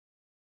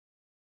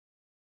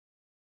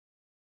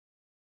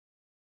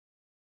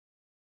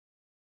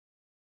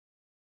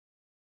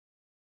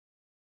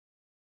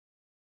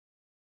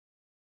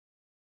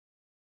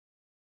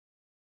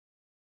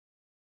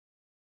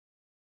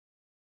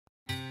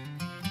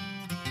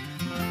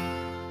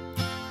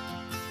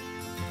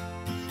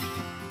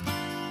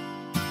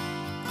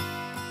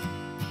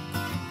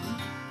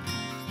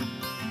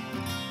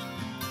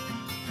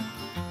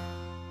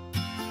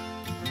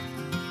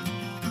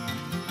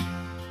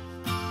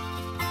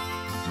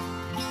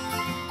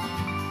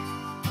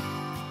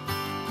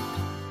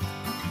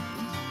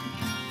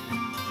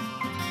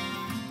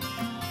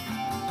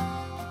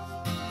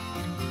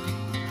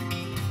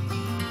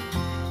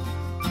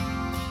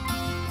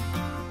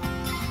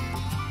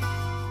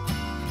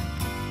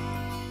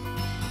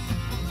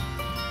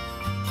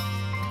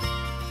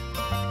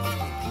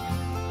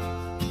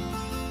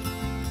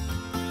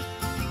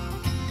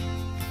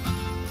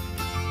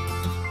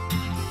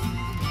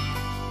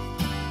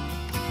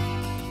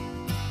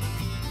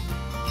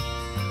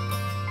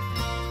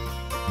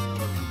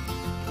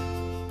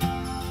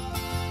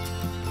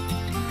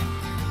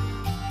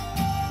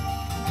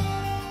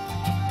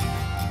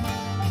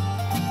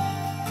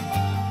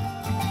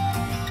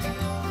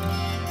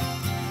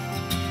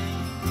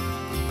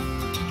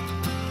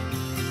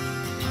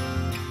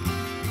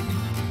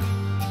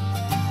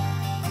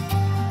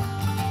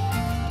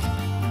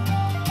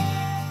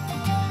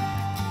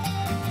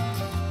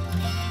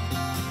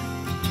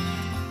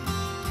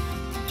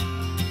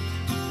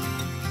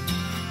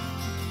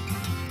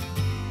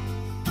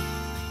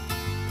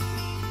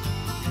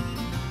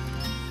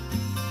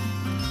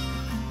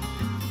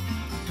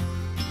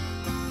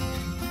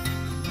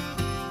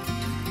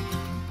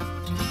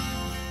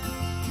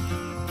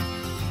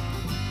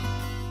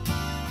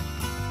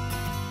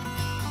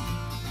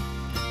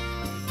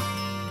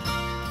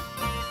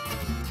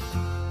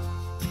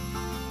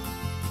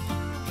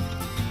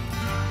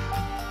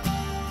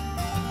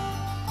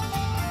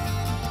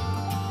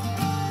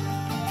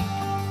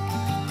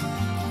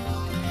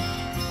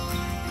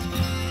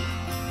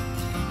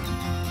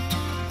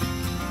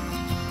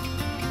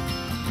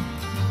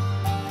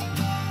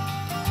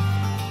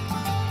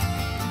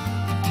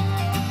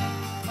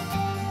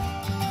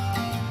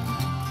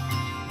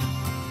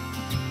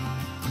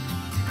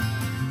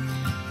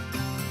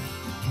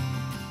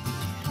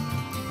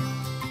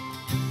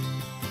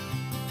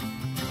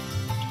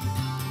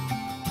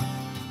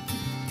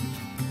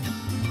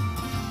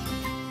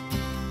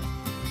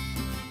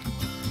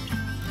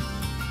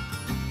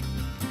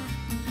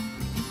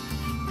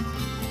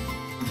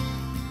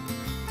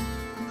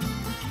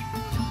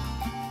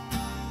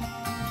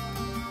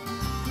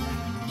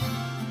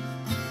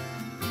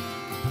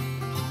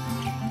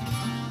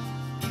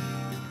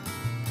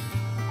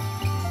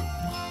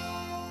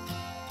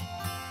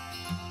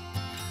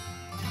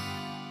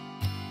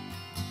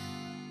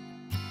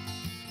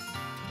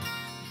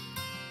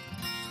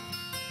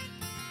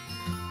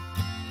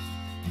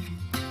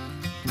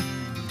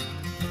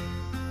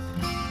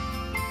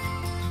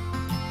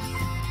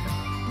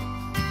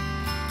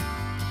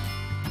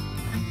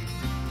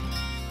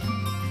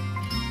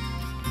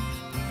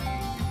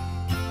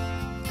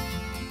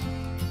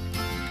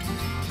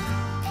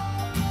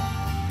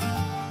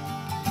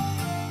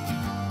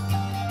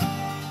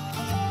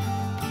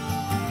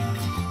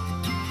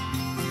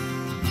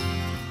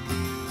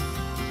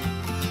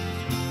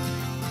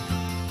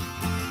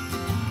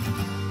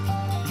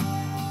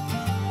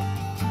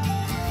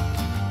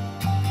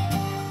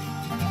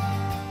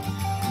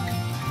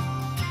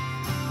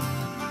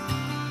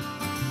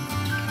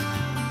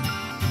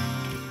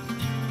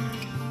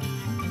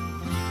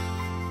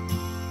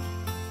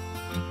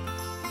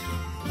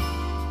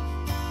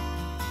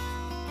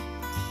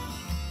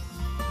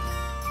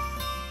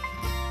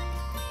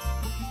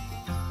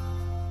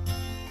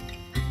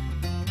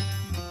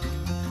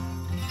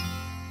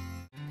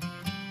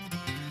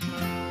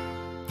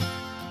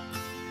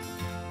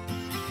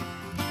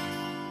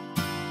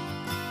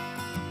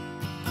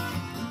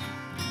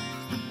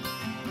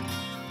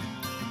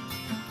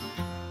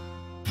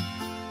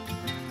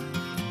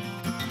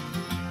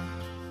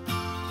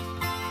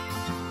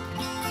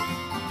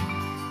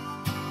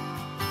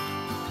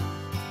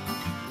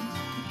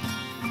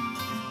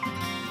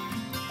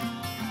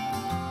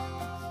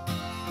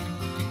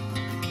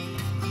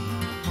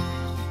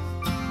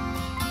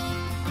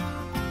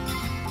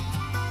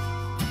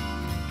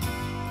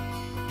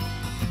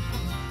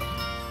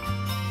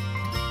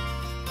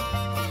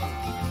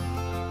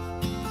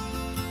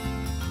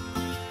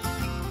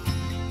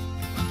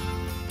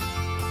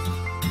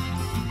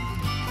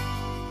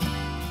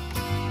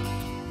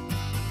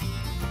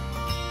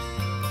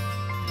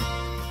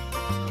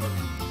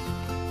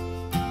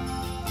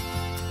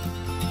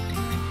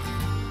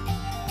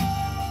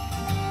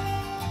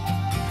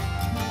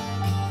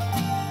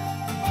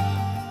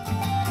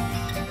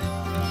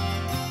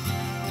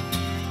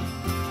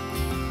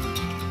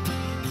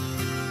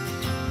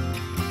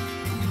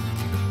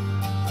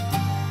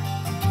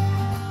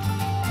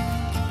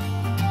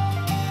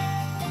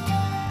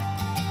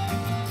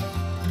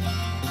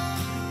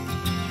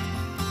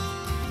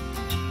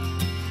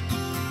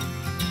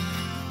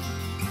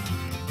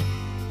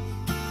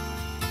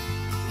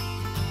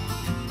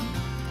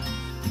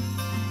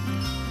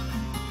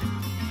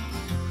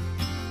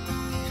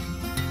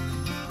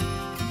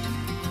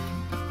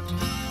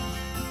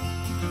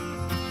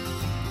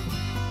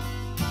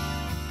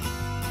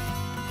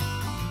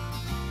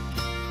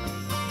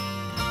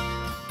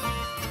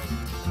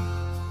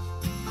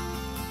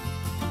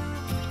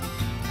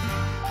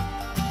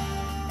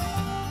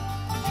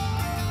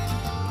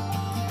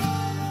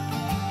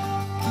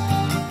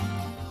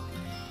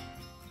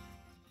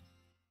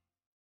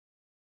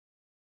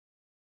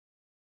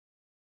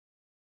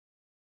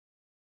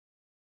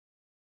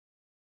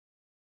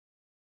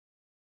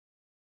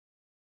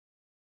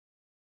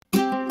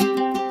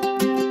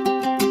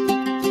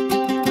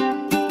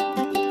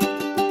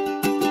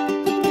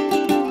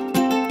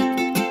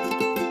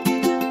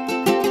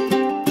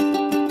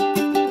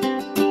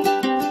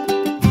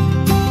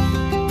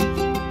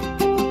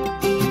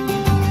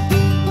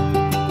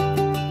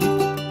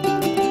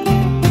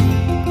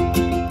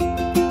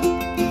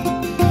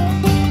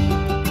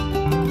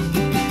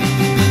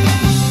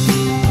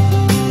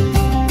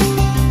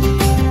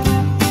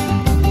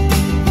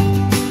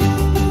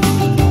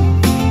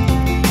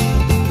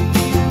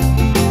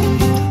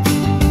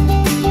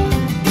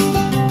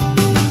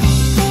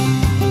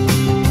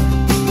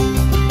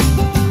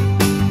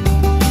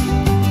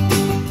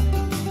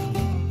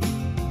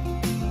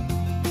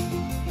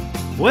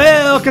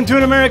Welcome to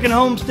An American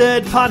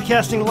Homestead,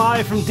 podcasting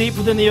live from deep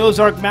within the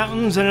Ozark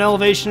Mountains at an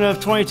elevation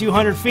of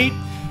 2,200 feet.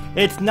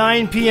 It's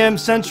 9 p.m.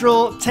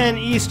 Central, 10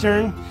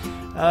 Eastern.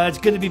 It's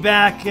good to be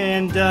back,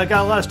 and got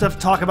a lot of stuff to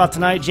talk about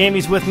tonight.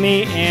 Jamie's with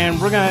me, and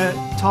we're going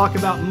to talk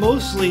about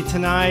mostly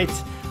tonight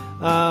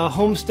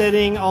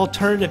homesteading,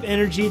 alternative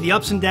energy, the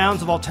ups and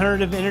downs of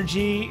alternative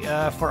energy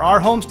for our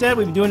homestead.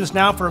 We've been doing this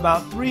now for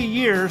about 3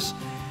 years,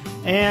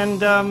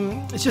 and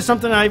it's just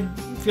something I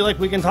feel like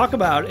we can talk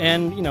about.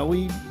 And, you know,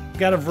 we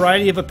got a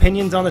variety of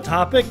opinions on the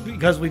topic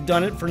because we've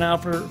done it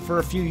for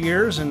a few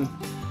years,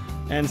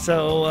 and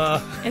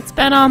so it's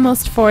been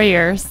almost 4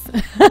 years.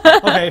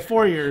 Okay,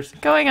 4 years.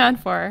 Going on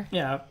 4.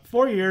 Yeah,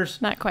 4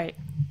 years. Not quite.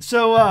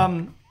 So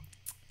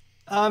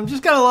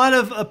just got a lot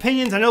of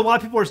opinions. I know a lot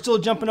of people are still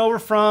jumping over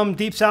from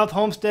Deep South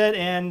Homestead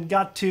and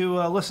got to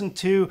listen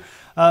to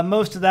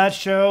most of that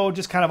show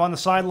just kind of on the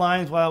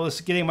sidelines while I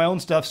was getting my own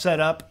stuff set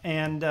up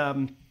and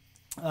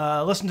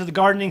listen to the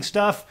gardening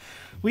stuff.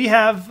 We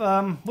have,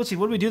 let's see,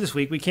 what did we do this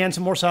week? We canned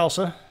some more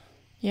salsa.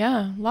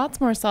 Yeah,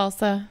 lots more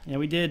salsa. Yeah,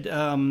 we did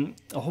a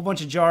whole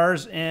bunch of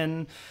jars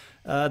and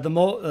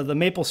the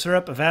maple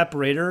syrup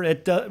evaporator.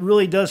 It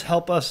really does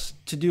help us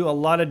to do a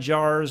lot of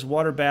jars,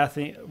 water bath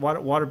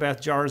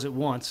jars at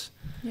once.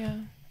 Yeah.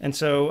 And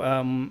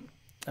so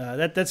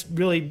it's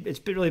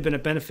really been a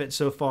benefit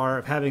so far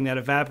of having that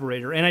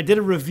evaporator. And I did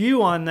a review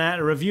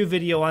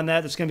video on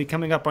that that's going to be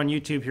coming up on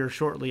YouTube here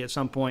shortly at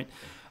some point,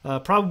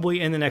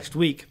 probably in the next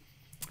week.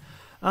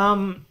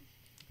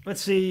 Let's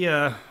see,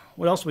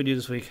 what else did we do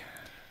this week?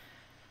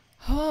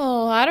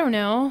 Oh, I don't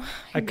know.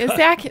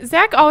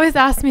 Zach always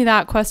asks me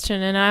that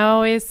question, and I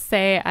always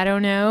say, I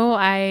don't know.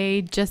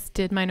 I just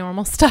did my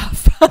normal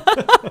stuff,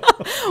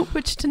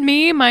 which to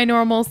me, my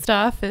normal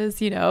stuff is,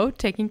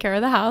 taking care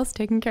of the house,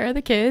 taking care of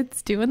the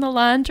kids, doing the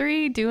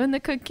laundry, doing the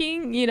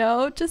cooking,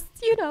 just,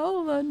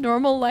 the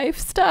normal life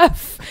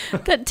stuff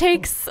that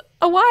takes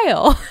a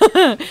while,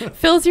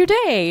 fills your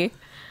day.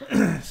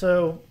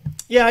 So,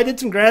 yeah, I did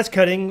some grass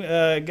cutting,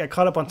 got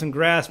caught up on some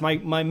grass.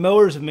 My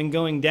mowers have been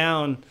going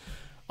down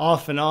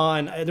off and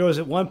on. There was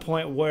at one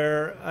point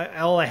where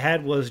all I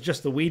had was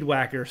just the weed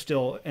whacker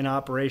still in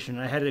operation.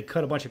 I had to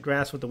cut a bunch of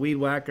grass with the weed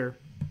whacker,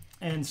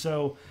 and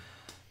so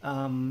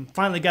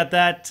finally got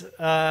that.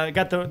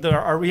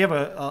 We have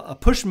a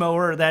push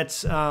mower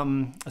that's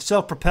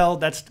self-propelled.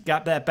 That's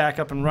got that back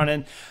up and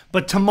running.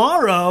 But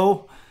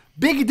tomorrow,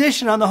 big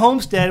addition on the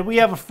homestead. We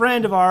have a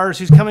friend of ours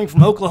who's coming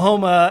from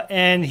Oklahoma,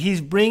 and he's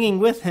bringing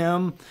with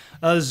him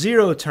a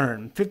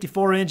zero-turn,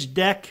 54-inch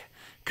deck.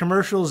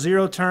 Commercial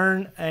zero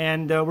turn,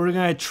 and we're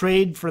going to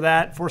trade for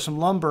that for some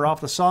lumber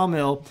off the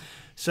sawmill.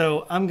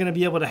 So I'm going to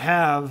be able to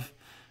have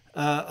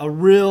a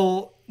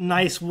real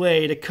nice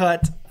way to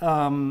cut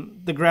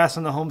the grass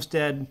on the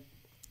homestead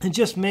and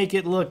just make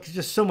it look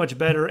just so much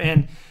better,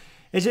 and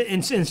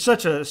it's in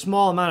such a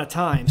small amount of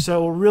time.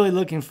 So we're really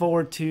looking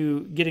forward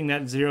to getting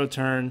that zero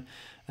turn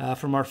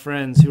from our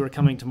friends who are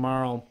coming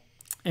tomorrow.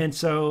 And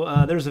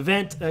so there's an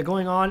event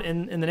going on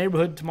in the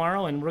neighborhood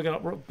tomorrow, and a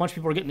bunch of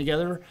people are getting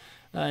together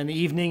in the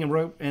evening,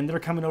 and they're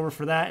coming over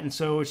for that, and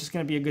so it's just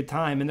going to be a good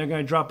time, and they're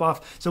going to drop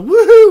off. So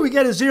woohoo, we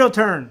got a zero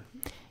turn.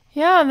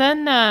 Yeah, and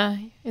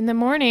then in the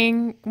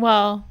morning,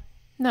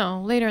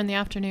 later in the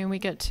afternoon, we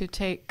get to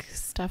take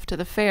stuff to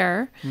the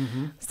fair.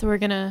 Mm-hmm. So we're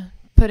going to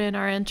put in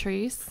our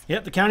entries.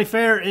 Yep, the county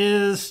fair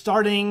is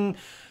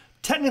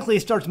technically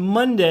starts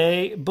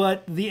Monday,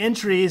 but the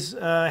entries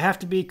have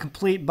to be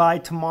complete by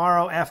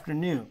tomorrow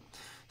afternoon.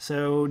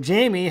 So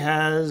Jamie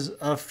has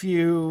a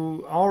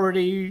few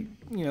already,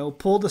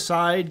 pulled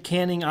aside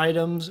canning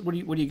items. What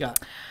do you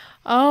got?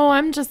 Oh,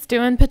 I'm just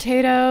doing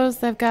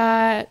potatoes. I've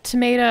got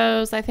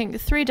tomatoes, I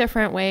think 3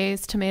 different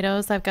ways.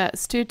 Tomatoes, I've got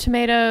stewed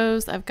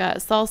tomatoes, I've got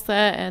salsa,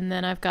 and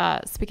then I've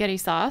got spaghetti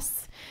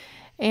sauce.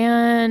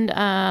 And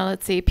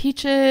let's see,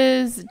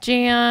 peaches,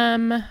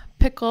 jam,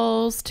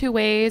 pickles, 2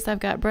 ways. I've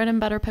got bread and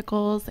butter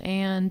pickles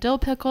and dill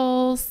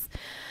pickles.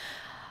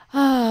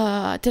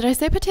 Did I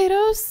say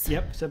potatoes?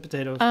 Yep, said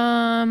potatoes.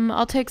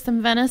 I'll take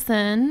some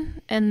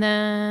venison and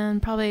then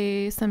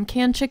probably some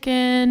canned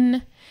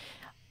chicken.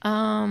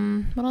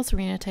 What else are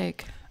we going to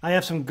take? I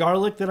have some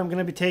garlic that I'm going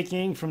to be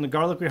taking from the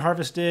garlic we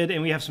harvested,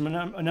 and we have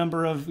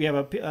we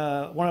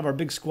have one of our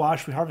big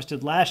squash we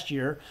harvested last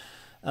year.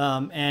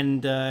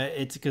 And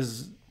it's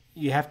because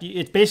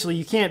it's basically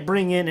you can't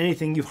bring in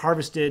anything you've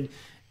harvested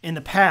in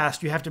the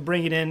past. You have to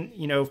bring it in,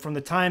 from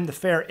the time the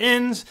fair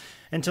ends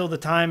until the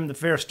time the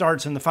fair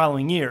starts in the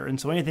following year. And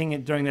so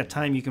anything during that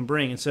time you can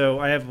bring. And so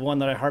I have one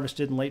that I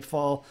harvested in late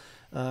fall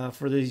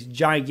for these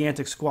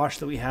gigantic squash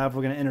that we have.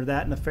 We're going to enter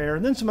that in the fair.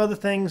 And then some other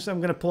things I'm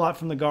going to pull out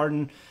from the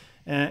garden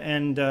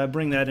and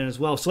bring that in as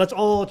well. So let's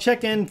all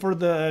check in for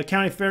the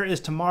county fair is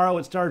tomorrow.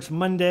 It starts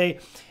Monday.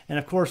 And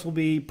of course, we'll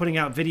be putting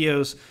out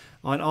videos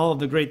on all of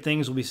the great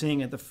things we'll be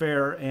seeing at the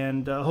fair,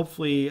 and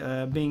hopefully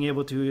being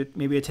able to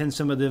maybe attend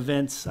some of the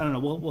events. I don't know.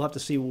 We'll have to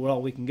see where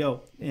all we can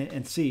go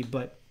and see.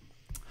 But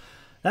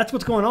that's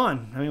what's going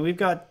on. I mean, we've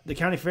got the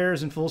county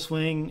fairs in full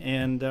swing,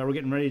 and we're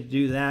getting ready to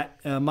do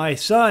that. My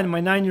son,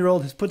 my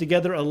 9-year-old, has put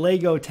together a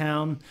Lego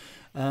town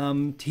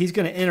He's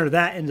going to enter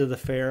that into the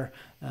fair.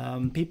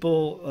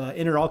 People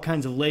enter all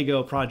kinds of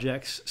Lego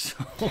projects. So.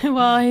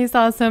 Well, he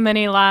saw so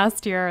many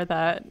last year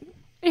that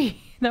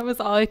that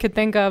was all he could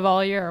think of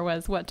all year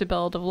was what to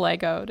build of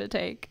Lego to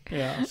take.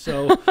 Yeah,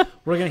 so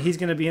he's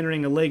gonna be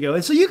entering a Lego,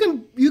 and so you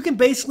can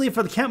basically,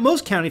 for the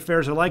most county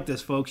fairs are like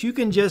this, folks. You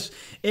can just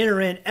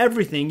enter in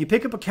everything. You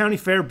pick up a county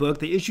fair book.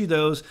 They issue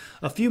those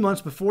a few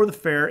months before the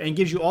fair and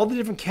gives you all the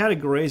different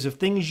categories of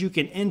things you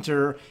can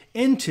enter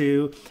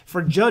into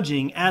for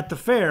judging at the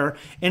fair.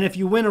 And if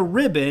you win a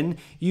ribbon,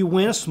 you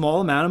win a small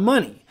amount of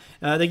money.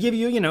 They give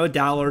you, $1,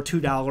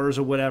 $2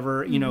 or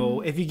whatever.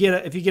 If you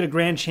get a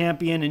grand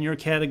champion in your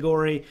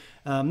category,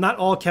 not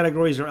all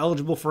categories are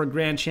eligible for a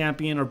grand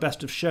champion or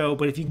best of show,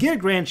 but if you get a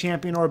grand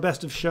champion or a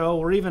best of show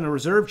or even a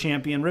reserve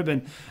champion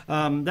ribbon,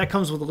 that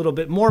comes with a little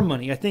bit more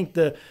money. I think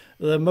the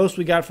most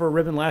we got for a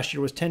ribbon last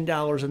year was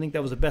 $10. I think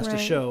that was the best of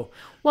show.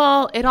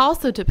 Well, it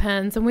also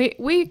depends, and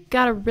we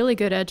got a really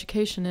good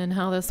education in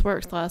how this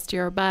works last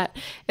year, but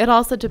it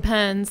also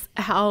depends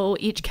how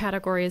each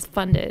category is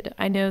funded.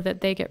 I know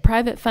that they get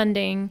private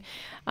funding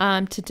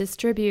to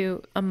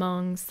distribute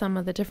among some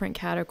of the different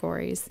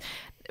categories.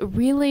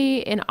 Really,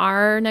 in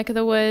our neck of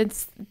the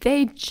woods,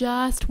 they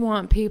just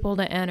want people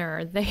to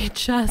enter. They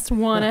just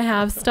want to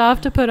have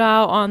stuff to put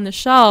out on the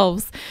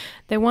shelves.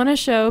 They want to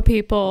show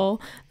people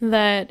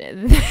that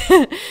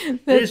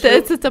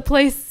it's a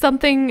place,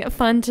 something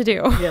fun to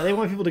do. Yeah, they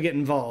want people to get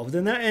involved.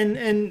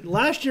 And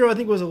last year, I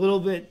think, was a little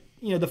bit,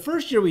 the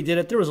first year we did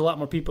it, there was a lot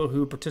more people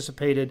who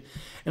participated.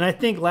 And I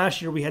think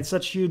last year we had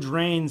such huge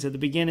rains at the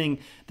beginning,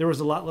 there was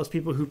a lot less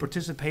people who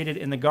participated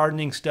in the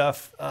gardening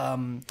stuff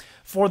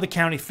for the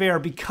county fair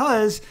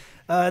because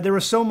there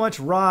was so much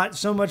rot,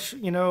 so much,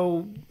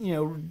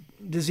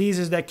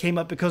 diseases that came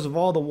up because of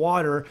all the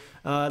water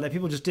that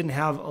people just didn't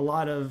have a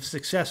lot of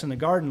success in the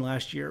garden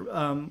last year.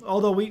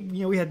 Although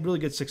we had really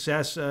good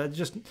success,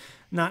 just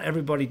not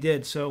everybody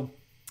did. So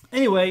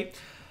anyway,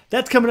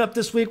 that's coming up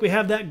this week. We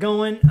have that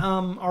going.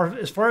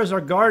 As far as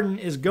our garden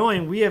is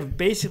going, we have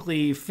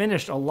basically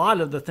finished a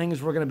lot of the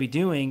things we're going to be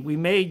doing. We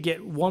may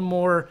get one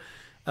more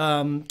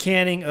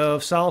canning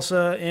of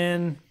salsa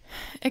in.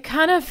 It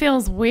kind of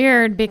feels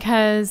weird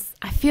because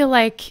I feel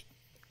like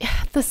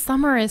the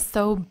summer is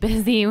so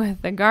busy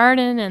with the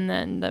garden and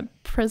then the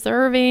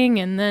preserving.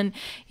 And then,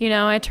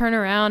 I turn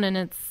around and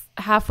it's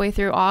halfway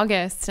through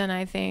August and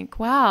I think,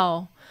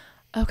 wow,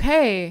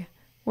 okay,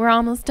 we're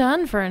almost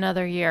done for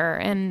another year.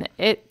 And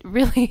it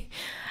really,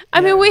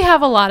 I mean, we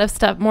have a lot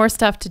of more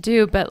stuff to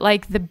do, but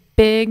like the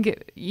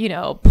big,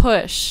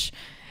 push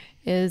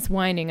is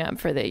winding up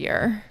for the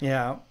year.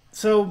 Yeah.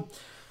 So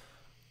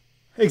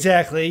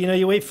exactly.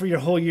 You wait for your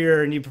whole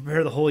year and you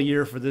prepare the whole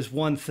year for this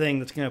one thing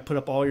that's going to put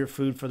up all your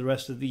food for the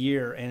rest of the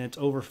year, and it's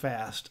over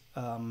fast.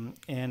 And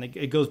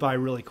it goes by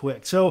really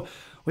quick. So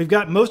we've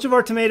got most of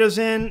our tomatoes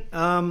in.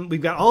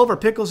 We've got all of our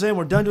pickles in.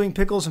 We're done doing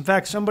pickles. In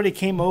fact, somebody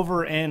came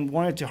over and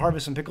wanted to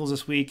harvest some pickles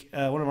this week,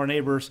 one of our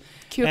neighbors.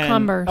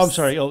 Cucumbers.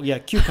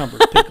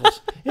 Cucumbers,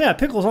 pickles. Yeah,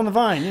 pickles on the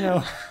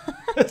vine,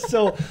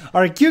 So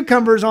our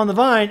cucumbers on the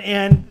vine,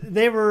 and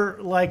they were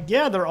like,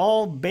 yeah, they're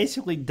all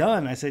basically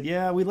done. I said,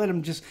 yeah, we let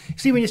them just...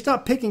 See, when you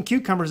stop picking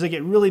cucumbers, they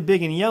get really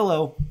big and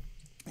yellow,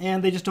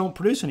 and they just don't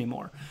produce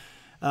anymore.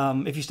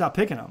 If you stop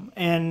picking them.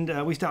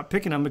 And we stopped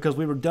picking them because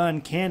we were done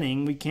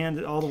canning. We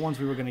canned all the ones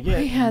we were going to get.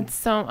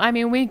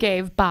 We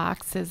gave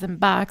boxes and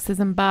boxes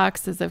and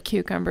boxes of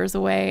cucumbers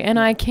away. And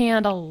I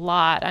canned a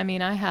lot. I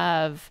mean, I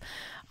have,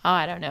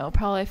 I don't know,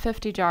 probably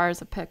 50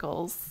 jars of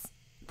pickles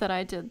that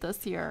I did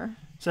this year.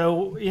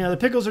 So, the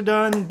pickles are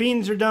done.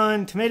 Beans are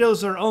done.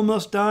 Tomatoes are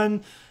almost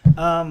done.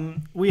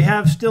 We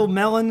have still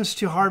melons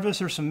to harvest.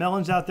 There's some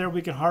melons out there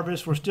we can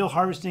harvest. We're still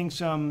harvesting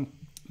some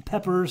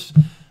peppers.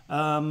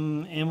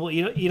 And we'll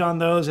eat on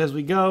those as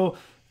we go.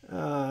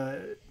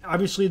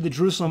 Obviously, the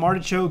Jerusalem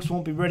artichokes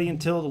won't be ready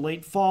until the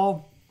late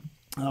fall.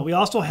 We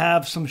also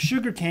have some a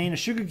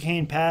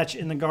sugarcane patch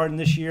in the garden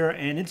this year,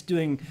 and it's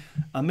doing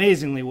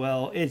amazingly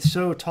well. It's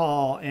so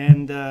tall,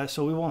 and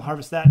so we won't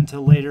harvest that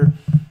until later.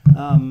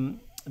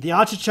 The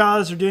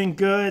achichas are doing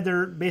good.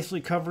 They're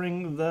basically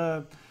covering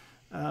the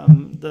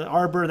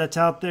arbor that's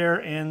out there,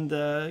 and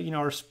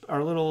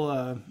our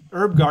little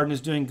herb garden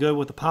is doing good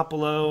with the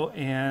popolo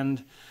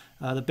and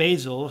the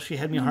basil. She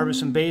had me harvest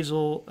some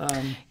basil.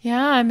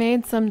 I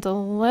made some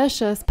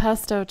delicious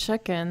pesto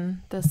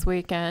chicken this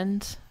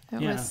weekend.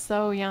 It was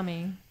so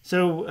yummy.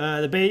 So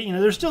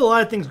there's still a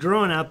lot of things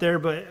growing out there,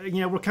 but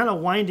we're kind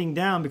of winding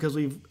down because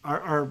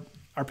our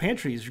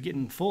pantries are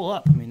getting full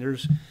up. I mean,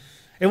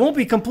 it won't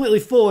be completely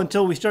full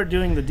until we start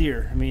doing the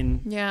deer. I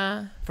mean,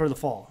 for the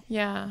fall.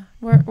 Yeah,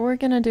 we're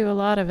gonna do a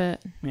lot of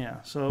it.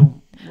 Yeah,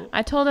 so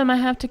I told him I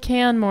have to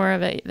can more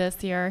of it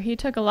this year. He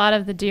took a lot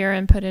of the deer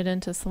and put it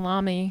into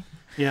salami.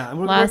 Yeah,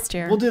 last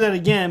year we'll do that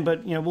again,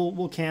 but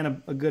we'll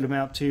can a good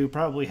amount too,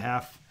 probably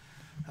half.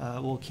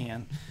 We'll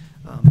can.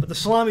 But the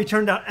salami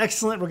turned out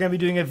excellent. We're going to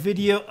be doing a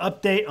video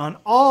update on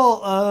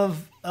all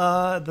of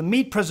the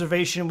meat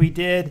preservation we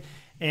did,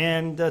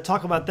 and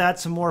talk about that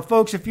some more,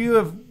 folks. If you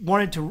have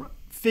wanted to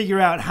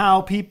figure out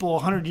how people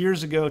 100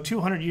 years ago,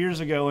 200 years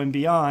ago, and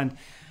beyond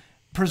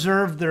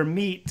preserved their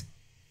meat,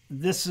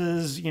 this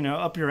is,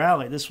 up your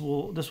alley. This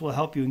will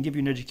help you and give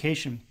you an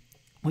education.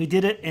 We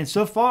did it, and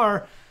so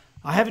far,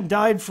 I haven't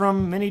died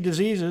from many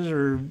diseases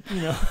or,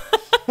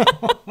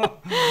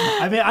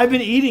 I've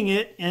been eating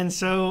it, and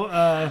so.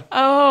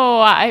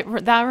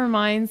 That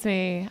reminds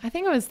me. I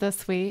think it was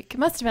this week. It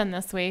must have been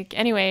this week.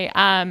 Anyway,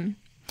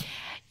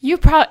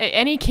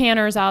 any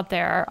canners out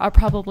there are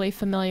probably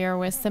familiar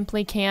with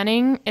Simply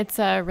Canning. It's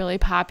a really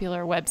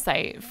popular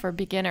website for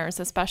beginners,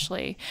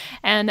 especially.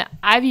 And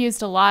I've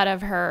used a lot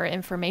of her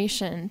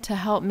information to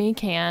help me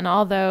can,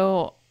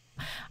 although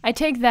I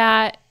take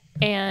that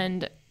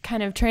and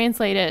kind of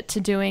translate it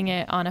to doing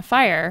it on a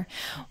fire.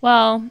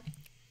 Well,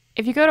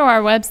 if you go to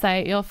our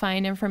website, you'll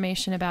find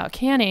information about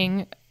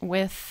canning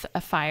with a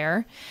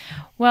fire.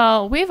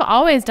 Well, we've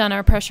always done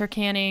our pressure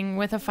canning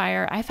with a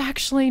fire. I've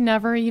actually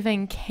never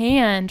even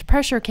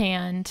pressure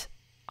canned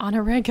on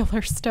a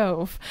regular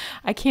stove.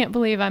 I can't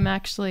believe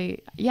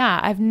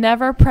I've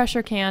never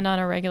pressure canned on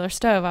a regular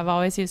stove. I've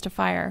always used a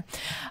fire.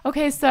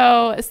 Okay,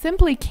 so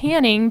Simply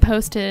Canning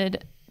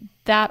posted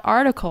that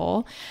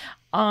article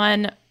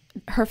on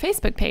her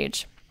Facebook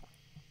page,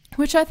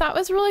 which I thought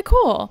was really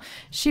cool.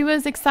 She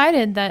was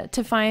excited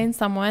to find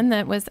someone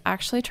that was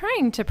actually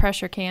trying to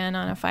pressure can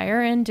on a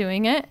fire and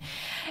doing it.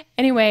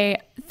 Anyway,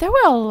 there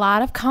were a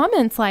lot of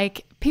comments,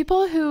 like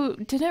people who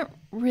didn't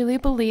really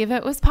believe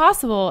it was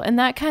possible. And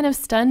that kind of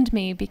stunned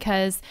me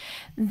because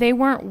they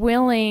weren't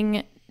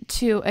willing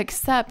to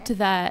accept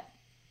that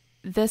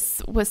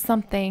this was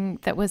something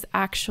that was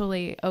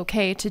actually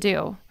okay to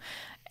do.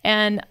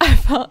 And I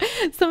felt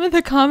some of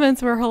the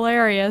comments were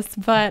hilarious,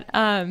 but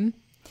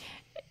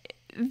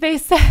they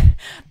said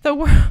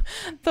the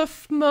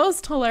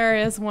most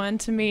hilarious one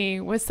to me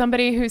was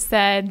somebody who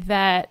said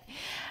that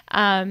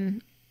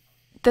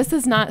this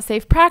is not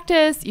safe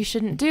practice. You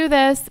shouldn't do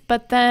this.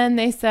 But then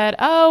they said,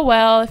 oh,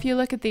 well, if you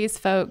look at these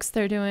folks,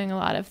 they're doing a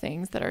lot of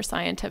things that are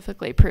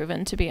scientifically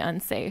proven to be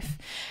unsafe.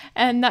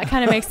 And that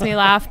kind of makes me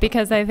laugh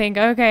because I think,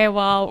 okay,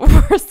 well,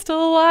 we're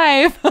still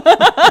alive.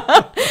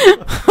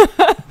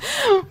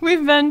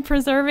 We've been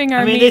preserving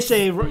our meat. They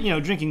say,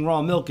 drinking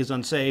raw milk is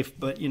unsafe,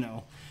 but,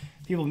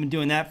 people have been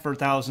doing that for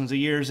thousands of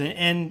years.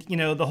 And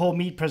the whole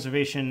meat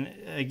preservation,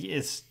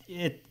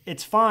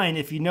 it's fine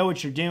if you know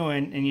what you're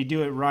doing and you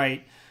do it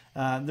right.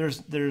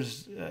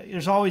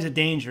 There's always a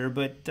danger,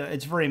 but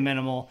it's very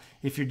minimal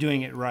if you're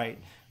doing it right.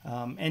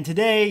 And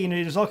today,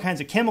 there's all kinds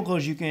of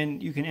chemicals you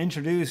can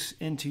introduce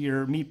into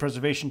your meat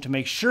preservation to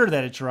make sure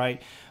that it's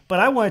right. But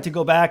I wanted to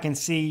go back and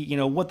see,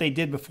 what they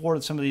did before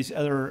some of these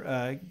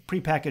other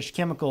prepackaged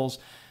chemicals,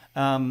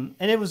 and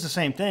it was the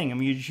same thing.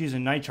 You're just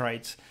using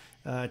nitrites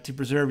to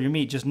preserve your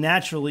meat, just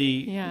natural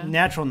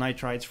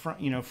nitrites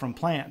from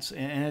plants,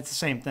 and it's the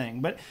same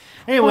thing. But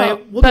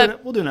anyway, we'll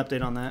do an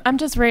update on that. I'm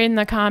just reading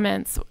the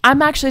comments.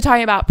 I'm actually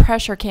talking about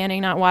pressure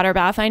canning, not water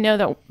bath. I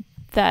know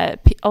that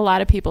a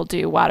lot of people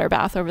do water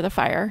bath over the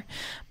fire,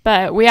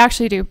 but we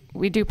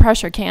do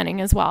pressure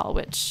canning as well,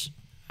 which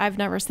I've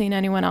never seen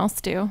anyone else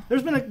do.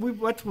 There's been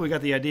what we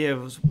got the idea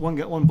of was one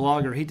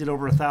blogger. He did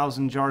over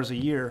 1,000 jars a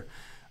year.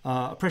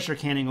 Pressure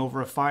canning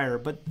over a fire.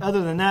 But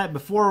other than that,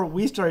 before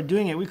we started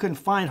doing it, we couldn't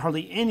find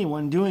hardly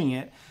anyone doing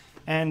it.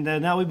 And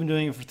now we've been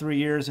doing it for 3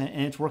 years, and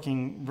it's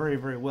working very,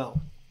 very well.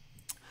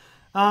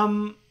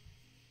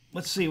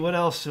 Let's see, what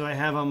else do I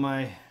have on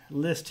my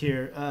list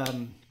here?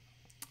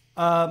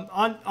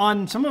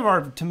 On some of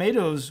our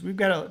tomatoes, we've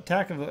got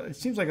it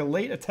seems like a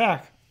late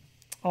attack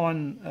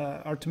on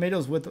our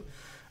tomatoes with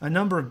a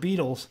number of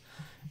beetles.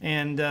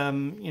 And,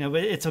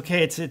 but it's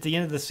okay. It's at the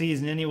end of the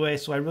season anyway,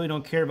 so I really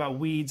don't care about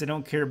weeds. I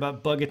don't care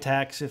about bug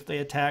attacks. If they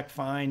attack,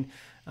 fine.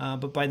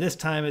 But by this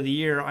time of the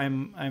year,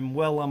 I'm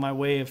well on my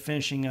way of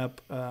finishing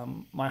up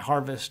my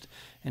harvest,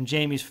 and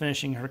Jamie's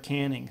finishing her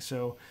canning.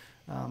 So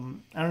I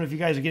don't know if you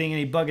guys are getting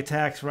any bug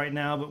attacks right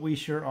now, but we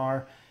sure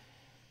are.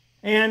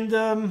 And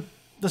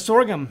the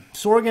sorghum.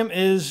 Sorghum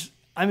is...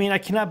 I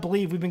cannot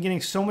believe we've been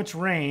getting so much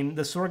rain.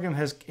 The sorghum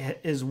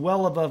is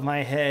well above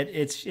my head.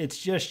 It's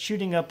just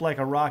shooting up like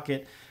a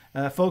rocket.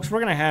 Folks,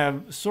 we're going to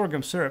have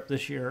sorghum syrup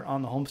this year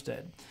on the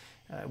homestead.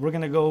 We're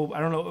going to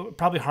go,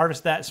 probably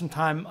harvest that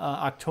sometime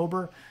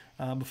October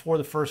before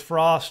the first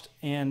frost.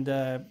 And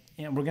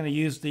we're going to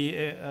use the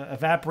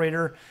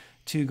evaporator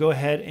to go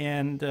ahead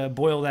and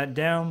boil that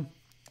down.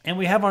 And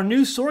we have our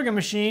new sorghum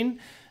machine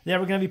that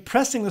we're going to be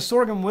pressing the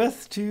sorghum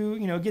with to,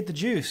 get the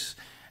juice.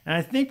 And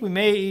I think we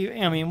may,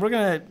 we're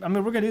gonna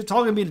do, it's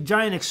all gonna be a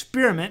giant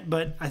experiment,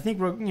 but I think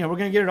we're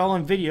gonna get it all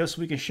on video so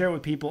we can share it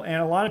with people.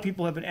 And a lot of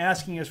people have been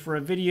asking us for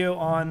a video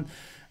on,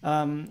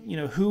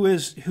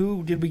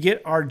 who did we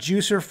get our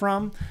juicer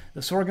from,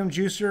 the sorghum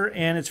juicer,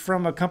 and it's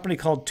from a company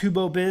called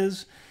Tubo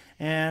Biz,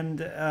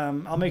 and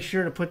I'll make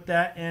sure to put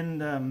that in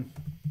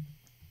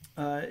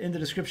the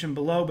description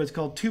below. But it's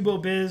called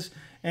Tubo Biz,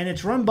 and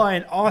it's run by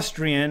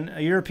a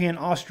European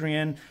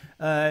Austrian.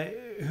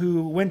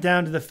 Who went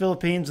down to the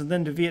Philippines and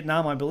then to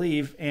Vietnam, I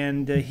believe,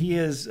 and he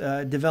has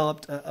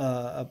developed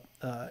a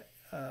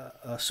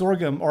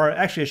sorghum, or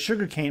actually a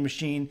sugarcane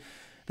machine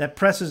that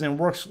presses and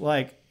works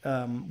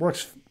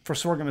works for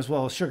sorghum as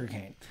well as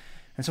sugarcane.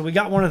 And so we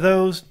got one of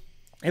those.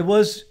 It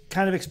was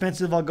kind of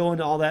expensive. I'll go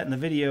into all that in the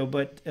video,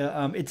 but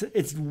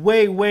it's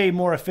way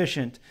more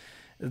efficient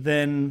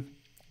than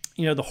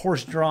the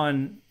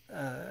horse-drawn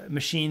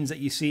machines that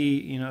you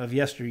see of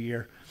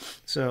yesteryear.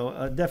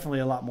 So definitely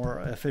a lot more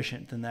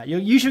efficient than that.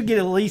 You should get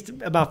at least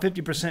about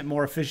 50%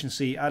 more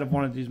efficiency out of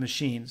one of these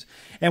machines.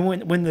 And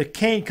when the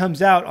cane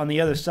comes out on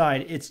the other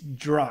side, it's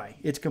dry.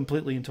 It's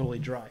completely and totally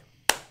dry.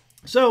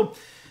 So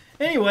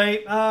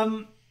anyway,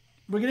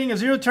 we're getting a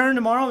zero turn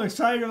tomorrow. I'm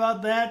excited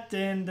about that.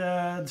 And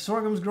the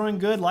sorghum's growing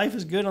good. Life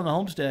is good on the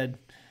homestead.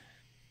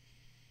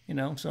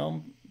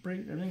 So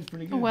everything's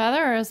pretty good. The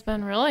weather has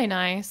been really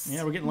nice.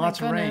 Yeah, we're getting lots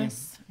of rain.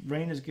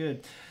 Rain is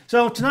good.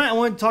 So tonight I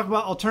want to talk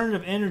about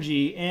alternative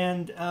energy,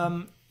 and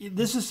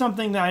this is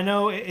something that I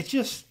know it's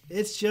just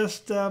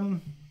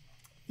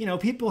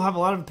people have a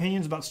lot of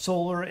opinions about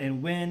solar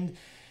and wind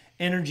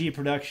energy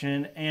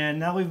production, and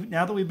now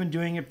that we've been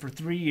doing it for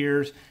 3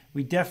 years,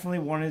 we definitely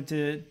wanted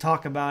to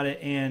talk about it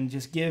and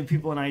just give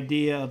people an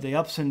idea of the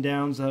ups and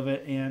downs of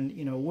it, and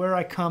where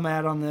I come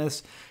at on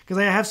this, because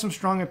I have some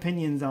strong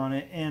opinions on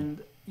it,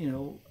 and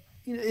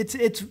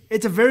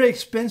it's a very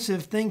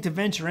expensive thing to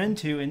venture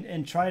into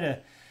and try to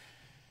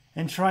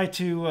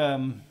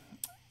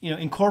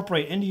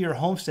incorporate into your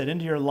homestead,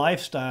 into your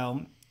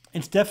lifestyle.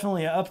 It's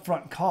definitely an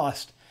upfront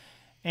cost,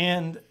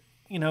 and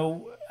I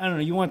don't know.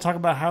 You want to talk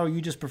about how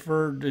you just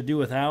prefer to do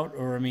without,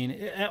 or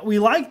we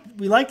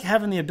like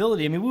having the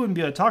ability. We wouldn't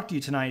be able to talk to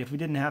you tonight if we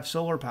didn't have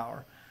solar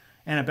power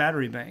and a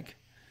battery bank.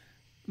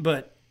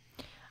 But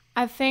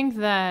I think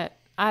that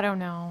I don't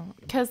know,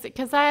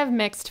 because I have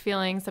mixed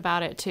feelings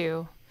about it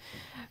too.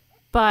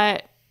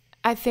 But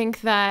I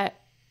think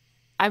that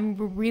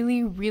I'm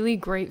really, really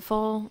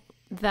grateful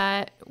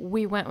that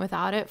we went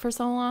without it for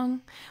so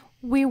long.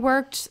 We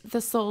worked the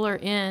solar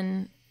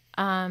in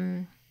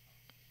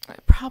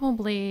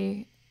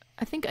probably,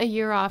 I think, a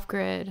year off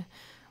grid.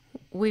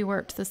 We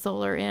worked the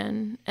solar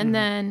in, and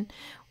then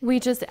we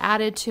just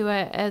added to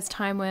it as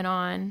time went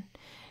on.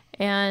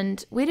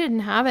 And we didn't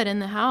have it in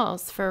the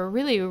house for a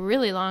really,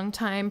 really long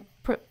time.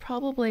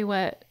 Probably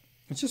what?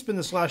 It's just been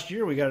this last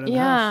year we got it in the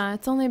house. Yeah,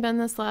 it's only been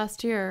this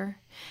last year.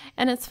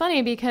 And it's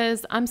funny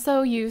because I'm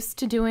so used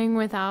to doing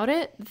without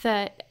it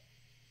that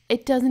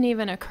it doesn't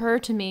even occur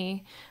to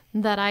me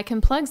that I can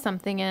plug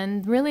something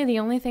in. Really, the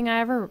only thing I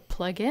ever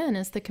plug in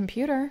is the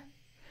computer.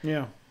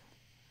 Yeah.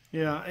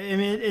 Yeah.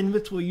 And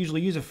what we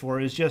usually use it for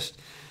is just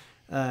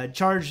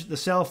charge the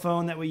cell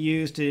phone that we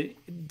use to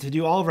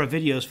do all of our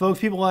videos. Folks,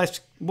 people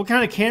ask, what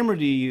kind of camera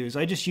do you use?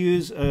 I just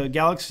use a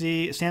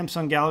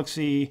Samsung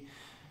Galaxy.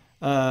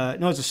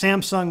 No, it's a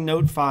Samsung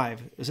Note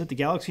 5. Is it the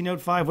Galaxy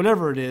Note 5?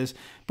 Whatever it is.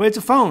 But it's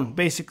a phone,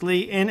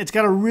 basically, and it's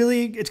got a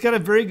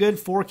very good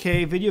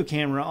 4K video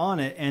camera on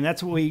it, and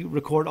that's what we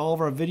record all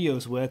of our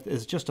videos with,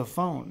 is just a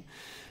phone.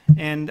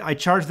 And I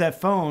charge that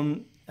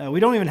phone. We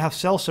don't even have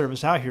cell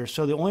service out here,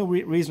 so the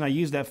only reason I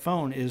use that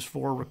phone is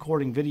for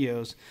recording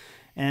videos.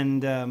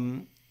 And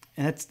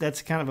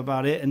that's kind of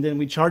about it. And then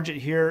we charge it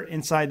here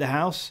inside the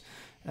house.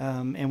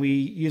 And we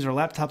use our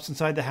laptops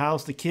inside the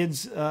house. The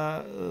kids,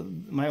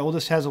 my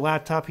oldest has a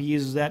laptop. He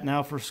uses that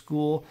now for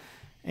school.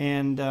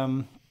 And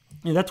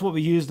that's what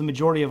we use the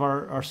majority of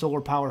our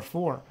solar power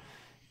for.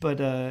 But,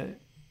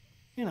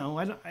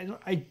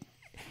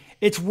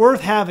 it's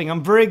worth having.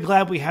 I'm very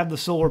glad we have the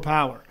solar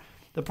power.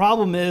 The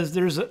problem is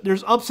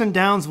there's ups and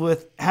downs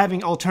with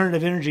having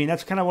alternative energy, and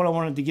that's kind of what I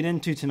wanted to get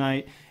into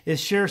tonight,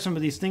 is share some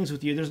of these things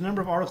with you. There's a number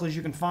of articles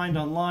you can find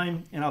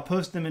online, and I'll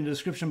post them in the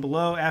description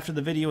below after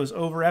the video is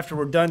over. After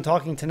we're done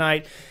talking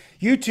tonight,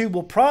 YouTube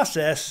will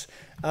process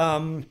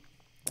the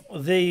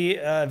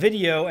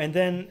video, and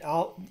then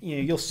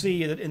you'll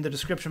see that in the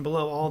description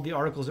below all the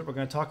articles that we're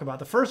going to talk about.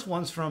 The first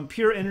one's from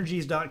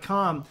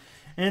pureenergies.com,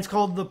 and it's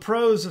called The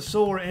Pros of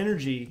Solar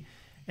Energy.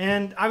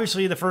 And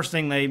obviously the first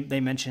thing they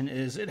mention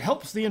is it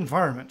helps the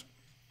environment.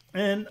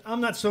 And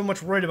I'm not so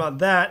much worried about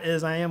that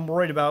as I am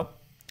worried about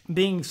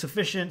being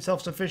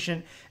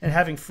self-sufficient, and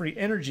having free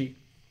energy.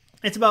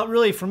 It's about,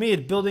 really, for me,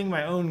 it's building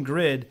my own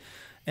grid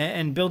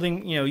and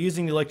building,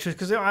 using the electricity.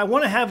 Because I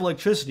want to have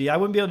electricity. I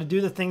wouldn't be able to do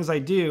the things I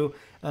do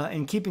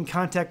and keep in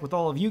contact with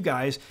all of you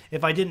guys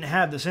if I didn't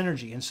have this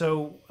energy. And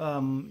so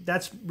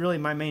that's really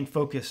my main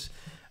focus.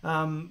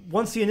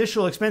 Once the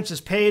initial expense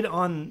is paid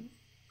on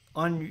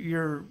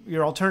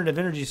your alternative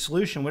energy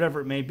solution, whatever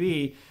it may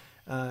be,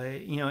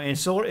 and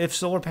if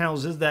solar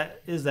panels is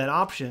that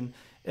option,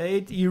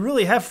 you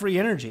really have free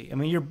energy.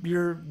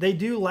 They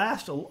do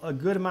last a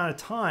good amount of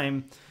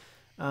time,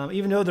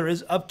 even though there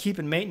is upkeep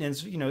and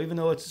maintenance. Even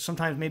though it's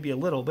sometimes maybe a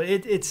little, but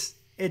it's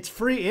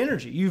free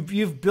energy.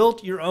 You've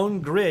built your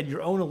own grid,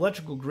 your own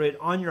electrical grid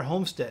on your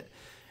homestead,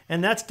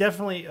 and that's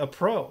definitely a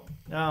pro.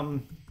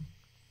 I'm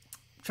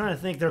trying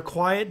to think. They're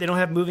quiet. They don't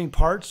have moving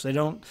parts. They're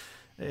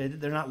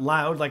not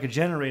loud like a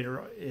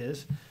generator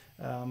is.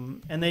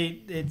 And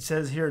it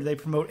says here they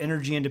promote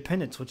energy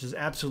independence, which is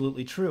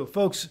absolutely true.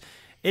 Folks,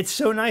 it's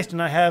so nice to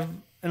not have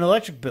an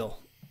electric bill.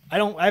 I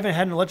haven't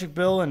had an electric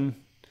bill in,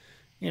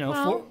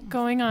 Well,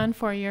 going on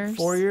 4 years.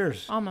 4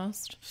 years.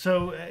 Almost.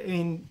 So,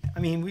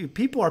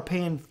 people are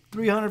paying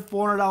 $300,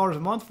 $400 a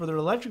month for their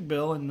electric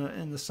bill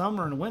in the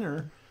summer and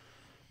winter.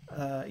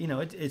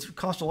 It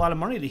costs a lot of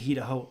money to heat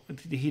a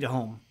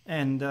home.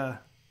 And, I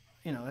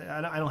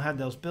don't have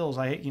those bills.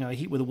 I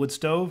heat with a wood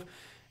stove,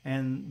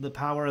 and the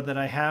power that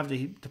I have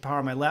to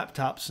power my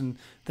laptops and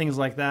things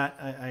like that,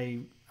 I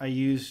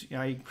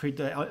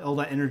create all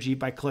that energy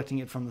by collecting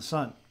it from the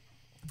sun.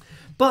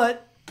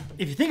 But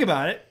if you think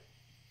about it,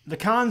 the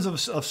cons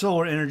of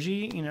solar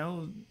energy,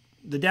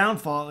 the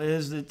downfall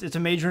is that it's a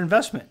major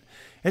investment.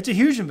 It's a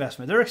huge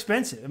investment. They're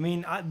expensive.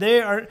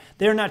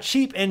 They're not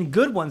cheap, and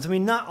good ones.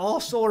 Not all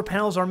solar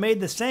panels are made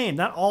the same.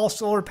 Not all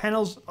solar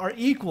panels are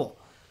equal.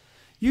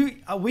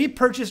 We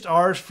purchased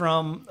ours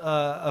from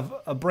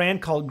a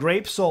brand called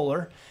Grape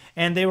Solar,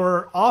 and they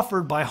were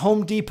offered by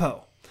Home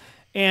Depot.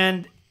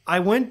 And I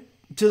went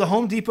to the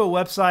Home Depot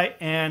website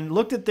and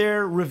looked at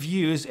their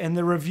reviews, and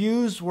the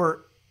reviews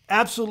were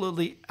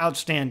absolutely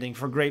outstanding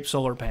for Grape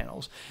solar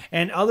panels.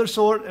 And other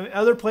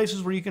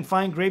places where you can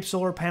find Grape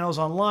solar panels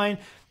online,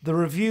 the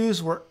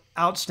reviews were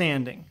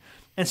outstanding.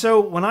 And so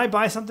when I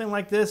buy something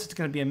like this, it's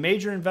going to be a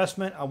major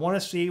investment. I want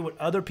to see what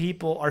other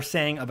people are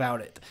saying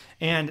about it.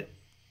 And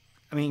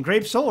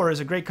Grape Solar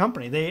is a great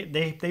company.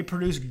 They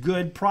produce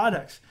good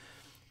products.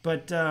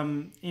 But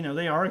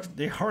they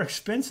are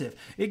expensive.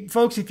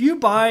 Folks, if you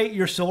buy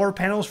your solar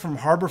panels from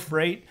Harbor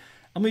Freight,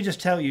 let me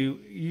just tell you,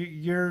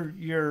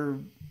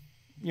 you're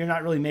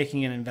not really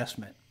making an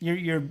investment.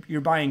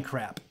 You're buying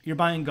crap. You're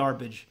buying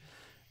garbage.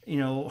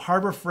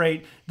 Harbor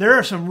Freight. There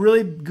are some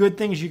really good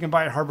things you can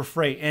buy at Harbor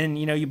Freight, and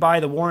you buy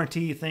the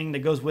warranty thing that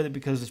goes with it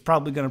because it's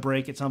probably going to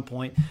break at some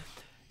point.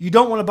 You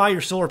don't want to buy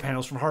your solar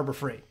panels from Harbor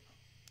Freight.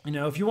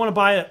 If you want to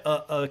buy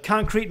a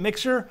concrete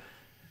mixer,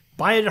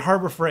 buy it at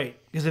Harbor Freight,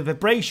 because if it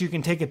breaks, you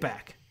can take it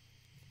back.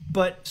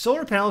 But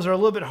solar panels are a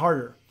little bit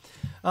harder.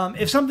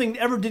 If something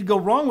ever did go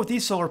wrong with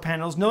these solar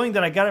panels, knowing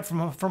that I got it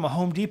from a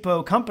Home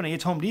Depot company,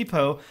 it's Home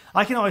Depot,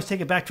 I can always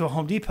take it back to a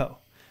Home Depot.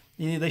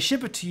 They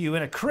ship it to you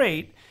in a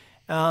crate,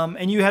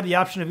 and you have the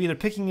option of either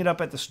picking it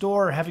up at the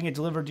store or having it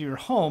delivered to your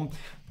home.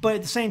 But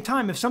at the same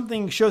time, if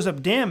something shows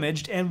up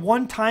damaged, and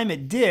one time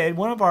it did,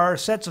 one of our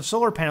sets of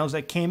solar panels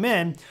that came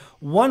in,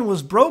 one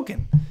was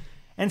broken.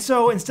 And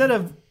so instead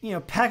of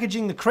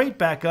packaging the crate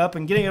back up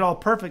and getting it all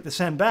perfect to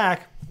send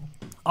back,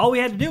 all we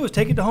had to do was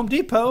take it to Home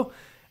Depot,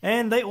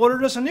 and they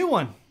ordered us a new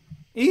one.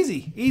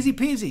 Easy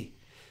peasy.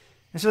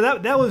 And so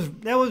that was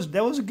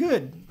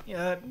good.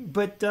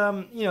 But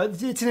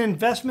it's an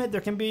investment. There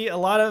can be a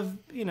lot of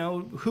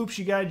hoops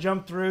you got to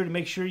jump through to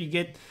make sure you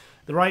get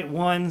the right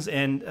ones.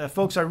 And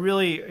folks, I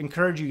really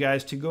encourage you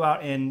guys to go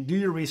out and do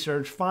your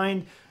research,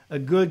 find a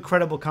good,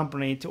 credible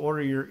company to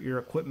order your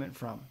equipment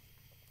from.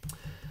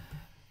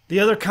 The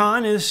other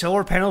con is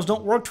solar panels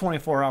don't work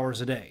 24 hours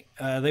a day.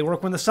 They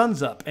work when the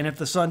sun's up. And if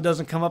the sun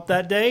doesn't come up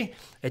that day,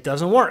 it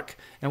doesn't work.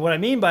 And what I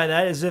mean by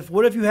that is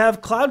what if you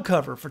have cloud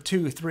cover for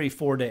 2, 3,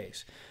 4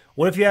 days?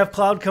 What if you have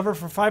cloud cover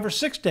for 5 or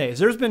 6 days?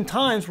 There's been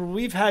times where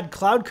we've had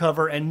cloud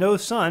cover and no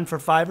sun for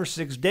 5 or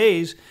 6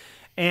 days,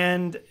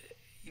 and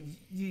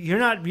you're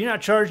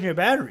not charging your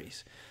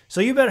batteries. So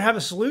you better have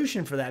a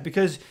solution for that,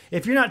 because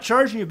if you're not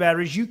charging your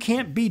batteries, you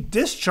can't be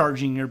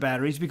discharging your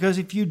batteries, because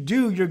if you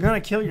do, you're going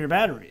to kill your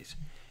batteries.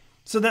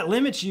 So that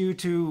limits you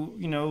to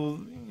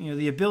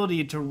the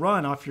ability to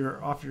run off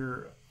your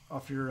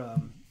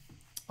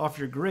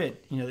grid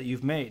that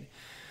you've made.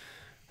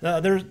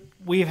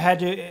 We've had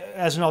to,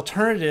 as an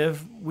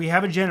alternative, we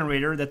have a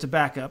generator that's a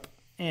backup,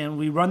 and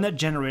we run that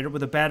generator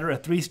with a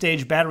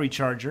 3-stage battery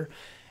charger.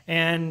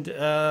 And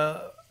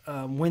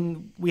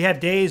when we have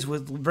days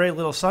with very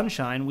little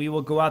sunshine, we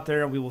will go out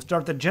there and we will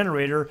start the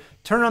generator,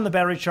 turn on the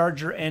battery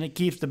charger, and it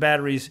keeps the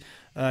batteries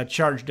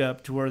charged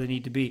up to where they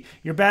need to be.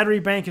 Your battery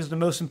bank is the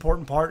most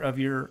important part of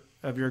your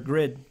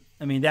grid.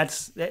 A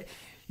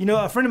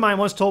friend of mine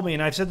once told me,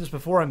 and I've said this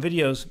before on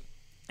videos,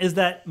 is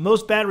that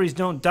most batteries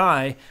don't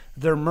die,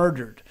 they're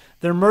murdered.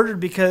 They're murdered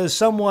because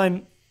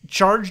someone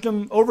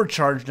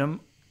overcharged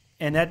them,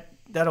 and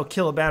that'll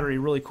kill a battery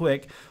really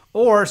quick,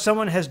 or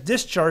someone has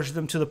discharged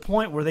them to the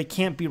point where they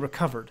can't be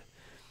recovered.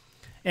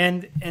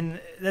 And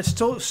that's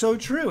so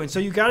true. And so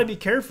you got to be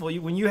careful.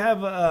 When you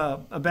have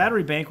a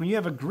battery bank, when you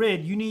have a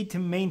grid, you need to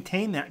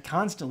maintain that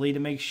constantly to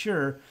make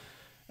sure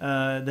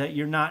that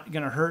you're not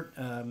going to hurt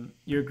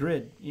your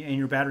grid and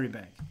your battery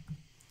bank.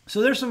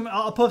 So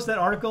I'll post that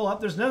article up.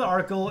 There's another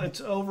article. It's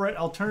over at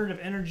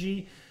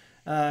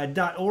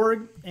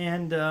alternativeenergy.org,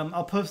 and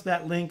I'll post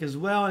that link as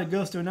well. And it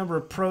goes through a number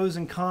of pros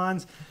and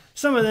cons.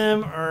 Some of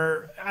them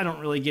I don't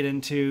really get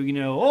into,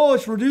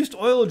 it's reduced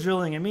oil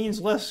drilling. It means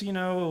less,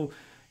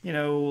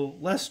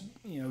 less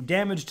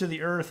damage to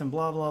the earth and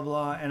blah, blah,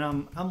 blah. And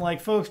I'm like,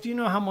 folks, do you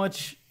know how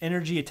much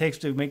energy it takes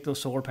to make those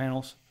solar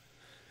panels?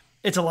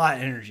 It's a lot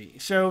of energy.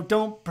 So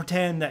don't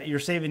pretend that you're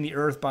saving the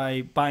earth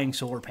by buying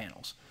solar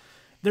panels.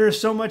 There is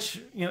so much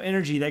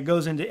energy that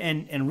goes into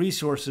and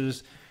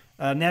resources,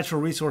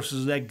 natural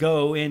resources that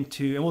go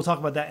into, and we'll talk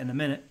about that in a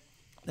minute,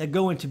 that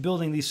go into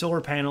building these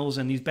solar panels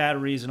and these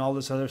batteries and all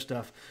this other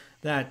stuff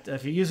that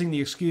if you're using the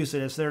excuse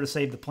that it's there to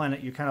save the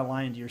planet, you're kind of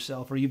lying to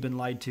yourself, or you've been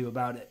lied to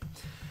about it.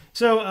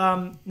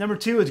 So number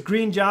 2 is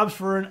green jobs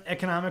for an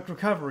economic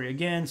recovery.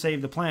 Again,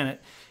 save the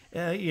planet.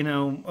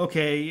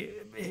 Okay,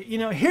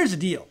 here's the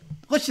deal.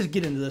 Let's just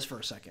get into this for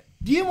a second.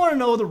 Do you want to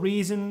know the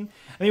reason?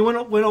 I mean, when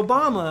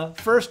Obama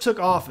first took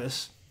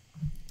office,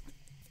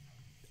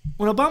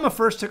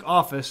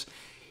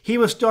 he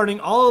was starting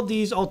all of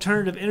these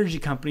alternative energy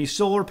companies,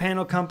 solar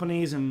panel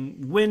companies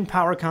and wind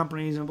power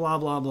companies and blah,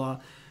 blah, blah.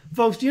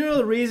 Folks, do you know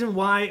the reason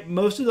why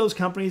most of those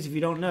companies, if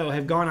you don't know,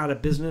 have gone out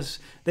of business?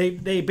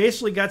 They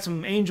basically got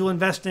some angel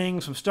investing,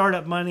 some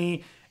startup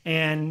money,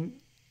 and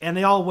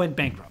they all went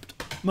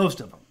bankrupt, most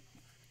of them.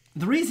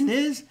 The reason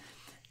is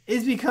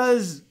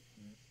because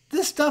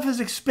this stuff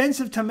is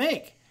expensive to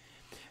make.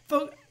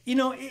 Folks,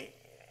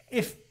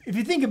 if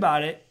you think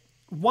about it,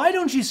 why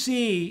don't you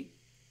see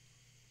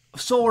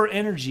solar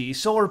energy,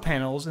 solar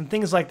panels, and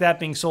things like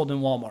that being sold in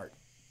Walmart?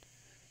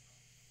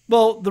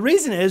 Well, the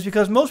reason is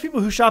because most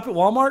people who shop at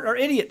Walmart are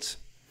idiots.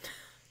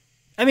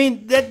 I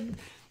mean,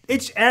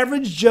 it's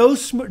average Joe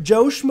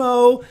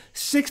Schmo,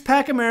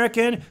 six-pack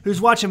American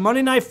who's watching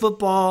Monday Night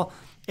Football,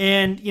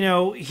 and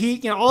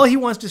all he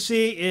wants to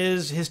see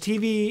is his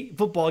TV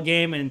football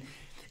game, and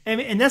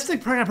that's the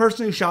kind of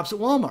person who shops at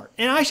Walmart.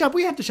 And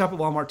we have to shop at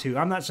Walmart too.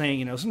 I'm not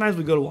saying, sometimes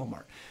we go to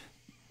Walmart.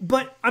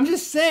 But I'm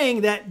just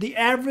saying that the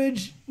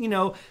average,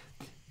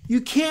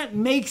 you can't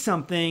make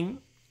something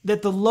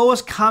that the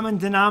lowest common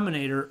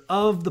denominator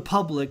of the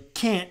public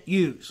can't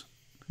use.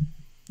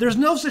 There's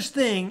no such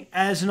thing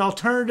as an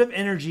alternative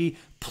energy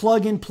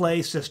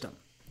plug-and-play system.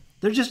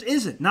 There just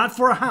isn't, not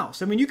for a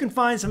house. I mean, you can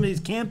find some of these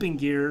camping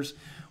gears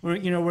where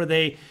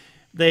they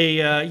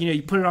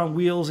you put it on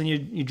wheels and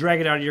you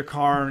drag it out of your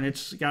car and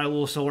it's got a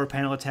little solar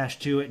panel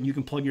attached to it and you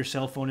can plug your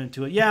cell phone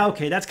into it. Yeah,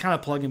 okay, that's kind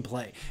of plug and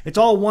play. It's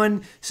all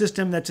one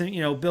system that's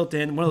built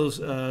in, one of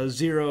those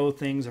zero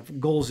things,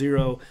 goal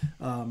zero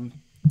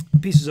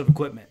pieces of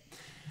equipment.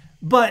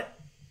 But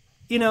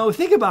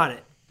think about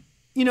it.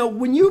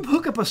 When you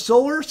hook up a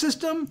solar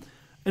system,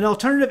 an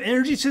alternative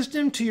energy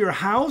system to your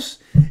house,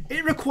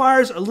 it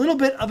requires a little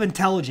bit of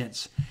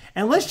intelligence.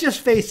 And let's just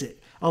face it,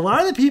 a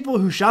lot of the people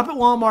who shop at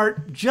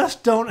Walmart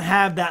just don't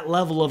have that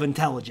level of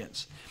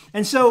intelligence.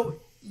 And so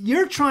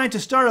you're trying to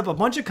start up a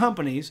bunch of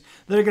companies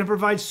that are going to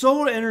provide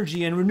solar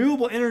energy and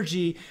renewable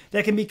energy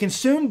that can be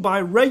consumed by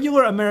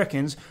regular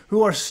Americans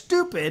who are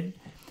stupid,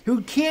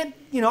 who can't,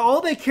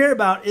 all they care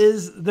about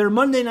is their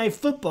Monday Night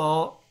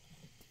Football.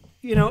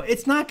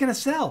 It's not going to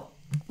sell.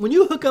 When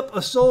you hook up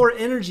a solar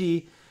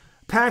energy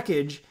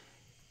package,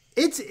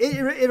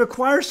 it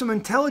requires some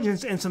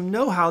intelligence and some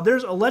know-how.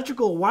 There's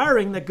electrical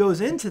wiring that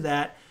goes into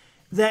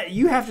that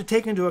you have to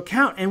take into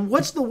account. And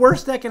what's the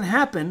worst that can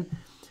happen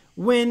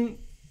when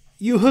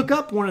you hook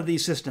up one of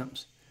these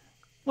systems?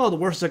 Well, the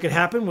worst that could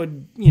happen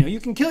would, you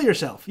can kill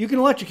yourself. You can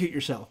electrocute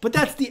yourself. But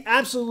that's the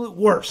absolute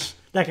worst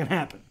that can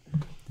happen.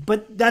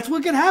 But that's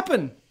what could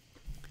happen.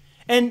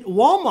 And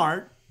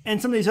Walmart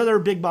and some of these other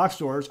big box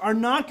stores are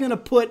not going to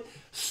put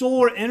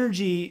solar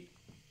energy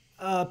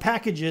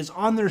packages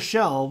on their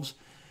shelves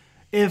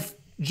if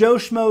Joe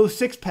Schmo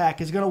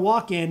six-pack is going to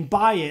walk in,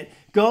 buy it,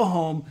 go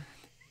home,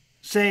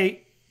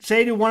 say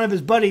to one of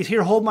his buddies,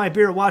 here, hold my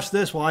beer, watch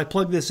this while I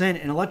plug this in,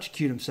 and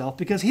electrocute himself,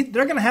 because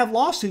they're going to have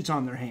lawsuits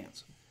on their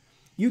hands.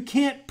 You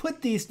can't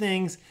put these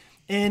things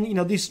in,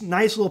 these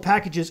nice little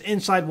packages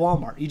inside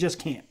Walmart. You just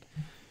can't.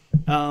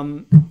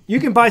 You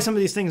can buy some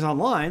of these things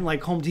online,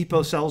 like Home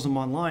Depot sells them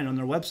online on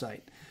their website.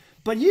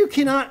 But you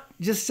cannot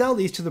just sell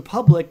these to the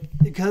public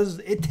because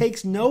it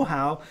takes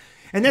know-how.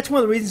 And that's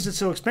one of the reasons it's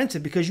so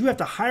expensive, because you have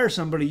to hire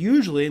somebody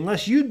usually,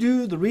 unless you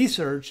do the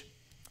research,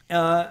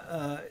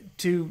 to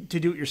do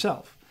it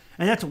yourself.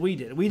 And that's what we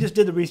did. We just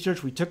did the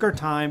research. We took our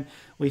time.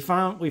 We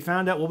found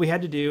out what we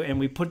had to do, and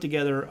we put it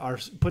together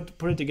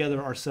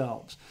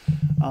ourselves.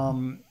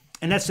 And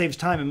that saves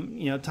time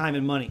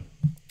and money.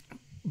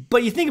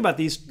 But you think about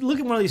these. Look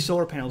at one of these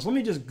solar panels. Let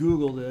me just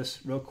Google this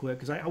real quick,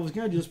 because I was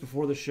going to do this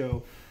before the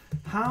show.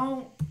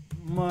 How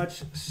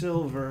much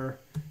silver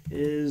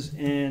is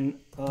in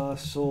a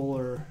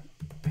solar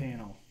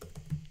panel?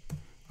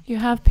 You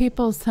have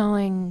people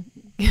selling.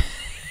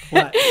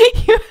 What?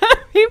 You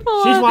have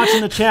people. She's watching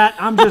the chat.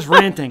 I'm just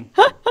ranting.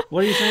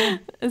 What are you saying?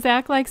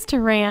 Zach likes to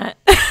rant.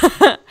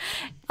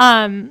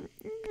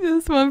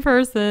 This one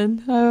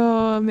person.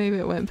 Oh, maybe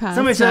it went past.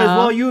 Somebody says,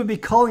 well, you would be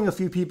culling a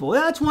few people.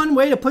 Yeah, that's one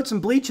way to put some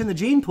bleach in the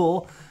gene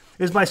pool,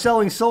 is by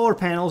selling solar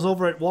panels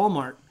over at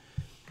Walmart.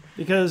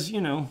 Because,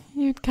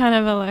 You'd kind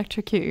of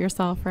electrocute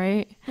yourself,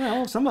 right?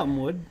 Well, some of them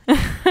would.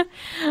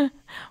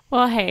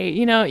 Well, hey,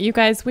 you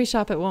guys, we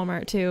shop at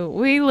Walmart too.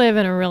 We live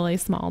in a really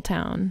small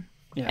town.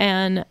 Yeah.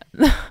 And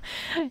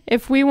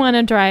if we want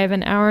to drive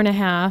an hour and a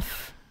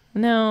half,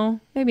 no,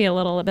 maybe a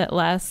little bit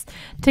less,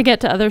 to get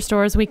to other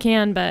stores, we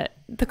can. But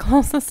the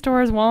closest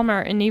store is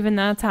Walmart, and even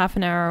that's half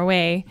an hour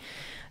away.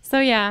 So,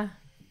 yeah,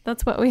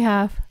 that's what we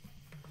have.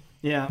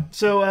 Yeah.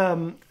 So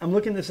I'm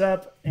looking this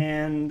up,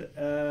 and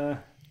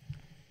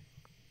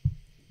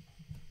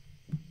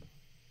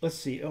let's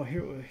see. Oh,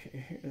 here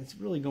it's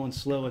really going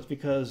slow. It's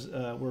because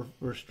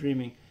we're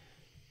streaming.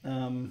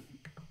 1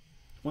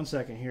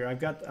 second here. I've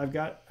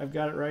got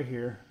it right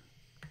here.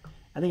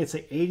 I think it's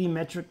like 80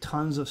 metric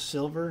tons of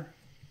silver.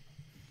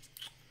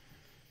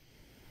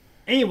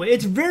 Anyway,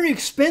 it's very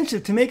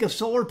expensive to make a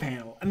solar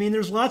panel. I mean,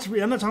 there's lots of.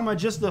 I'm not talking about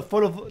just the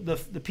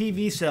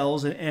PV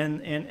cells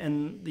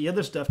and the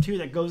other stuff too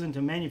that goes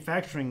into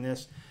manufacturing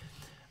this.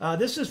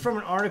 This is from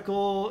an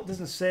article. It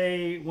doesn't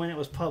say when it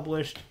was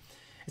published.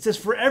 It says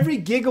for every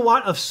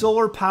gigawatt of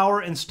solar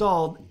power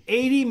installed,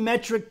 80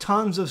 metric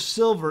tons of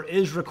silver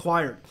is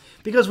required.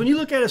 Because when you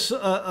look at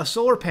a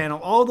solar panel,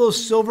 all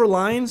those silver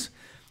lines,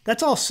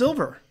 that's all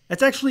silver.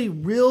 That's actually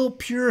real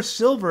pure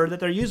silver that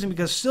they're using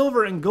because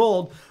silver and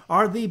gold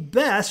are the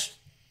best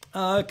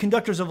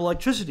conductors of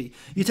electricity.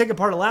 You take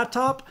apart a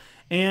laptop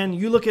and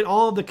you look at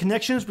all of the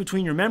connections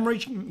between your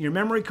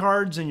memory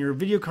cards and your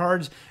video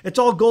cards. It's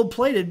all gold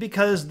plated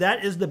because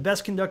that is the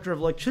best conductor of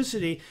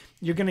electricity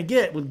you're going to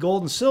get with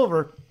gold and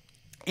silver.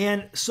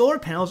 And solar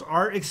panels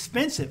are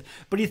expensive.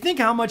 But you think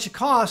how much it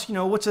costs,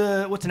 what's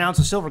an ounce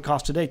of silver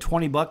cost today?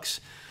 $20.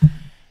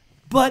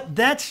 But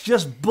that's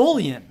just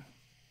bullion.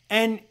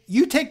 And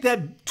you take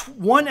that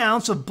 1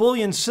 ounce of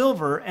bullion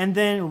silver and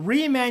then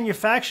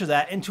remanufacture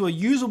that into a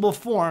usable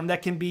form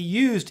that can be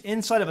used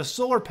inside of a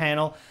solar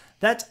panel.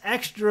 That's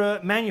extra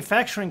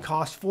manufacturing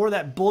cost for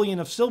that bullion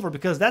of silver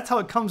because that's how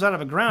it comes out of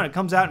the ground. It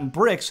comes out in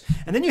bricks.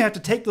 And then you have to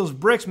take those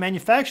bricks,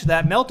 manufacture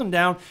that, melt them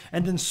down,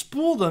 and then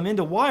spool them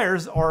into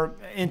wires or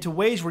into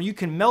ways where you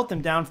can melt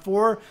them down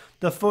for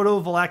the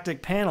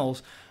photovoltaic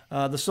panels,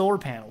 the solar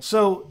panels.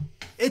 So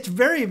it's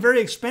very,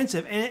 very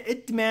expensive, and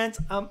it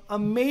demands a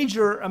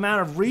major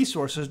amount of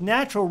resources,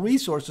 natural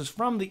resources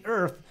from the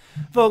earth.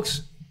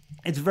 Folks,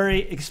 it's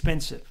very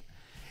expensive.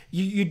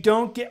 You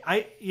don't get,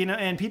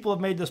 and people have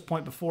made this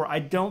point before, I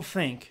don't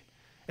think,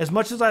 as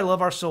much as I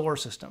love our solar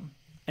system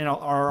and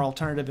our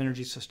alternative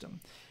energy system,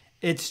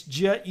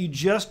 you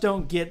just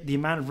don't get the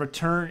amount of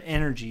return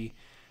energy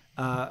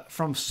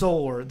from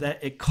solar that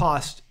it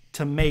costs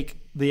to make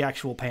the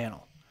actual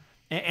panel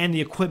and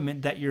the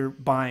equipment that you're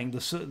buying,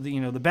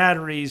 the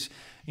batteries,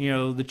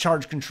 the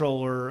charge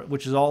controller,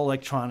 which is all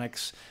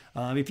electronics.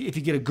 If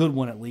you get a good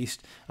one, at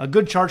least a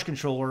good charge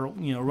controller,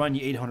 run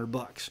you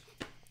 $800.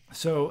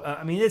 So,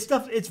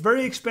 it's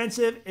very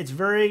expensive. It's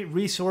very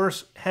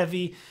resource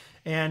heavy.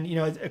 And,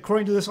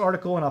 according to this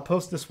article, and I'll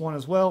post this one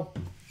as well,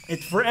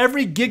 it's for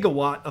every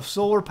gigawatt of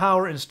solar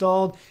power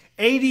installed,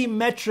 80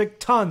 metric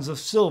tons of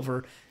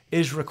silver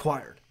is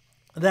required.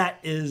 That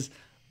is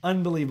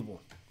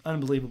unbelievable.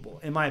 Unbelievable,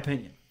 in my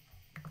opinion.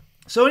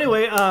 So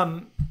anyway,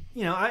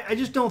 I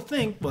just don't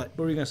think, what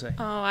were you going to say?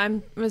 Oh,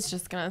 I was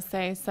just going to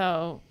say,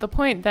 so the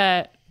point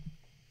that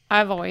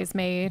we've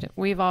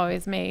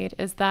always made,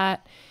 is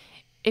that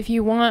if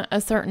you want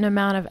a certain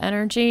amount of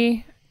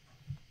energy,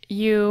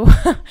 you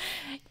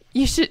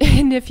should,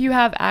 and if you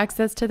have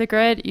access to the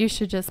grid, you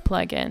should just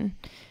plug in.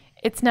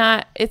 It's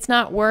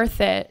not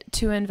worth it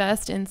to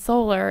invest in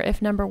solar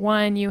if, number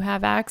one, you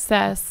have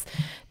access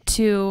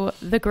to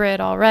the grid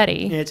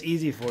already. Yeah, it's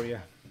easy for you.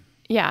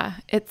 Yeah,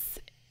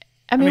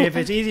 I mean, if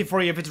it's easy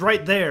for you, if it's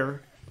right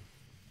there,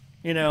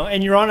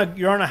 and you're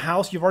on a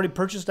house, you've already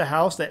purchased a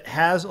house that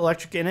has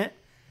electric in it.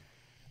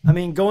 I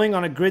mean, going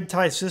on a grid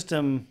tied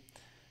system,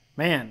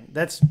 man,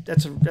 that's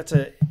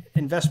a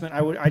investment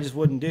I just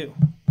wouldn't do.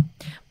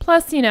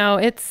 Plus,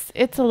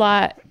 it's a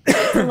lot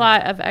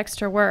of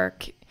extra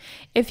work.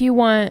 If you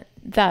want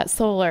that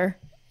solar,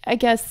 I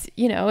guess,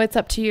 it's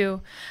up to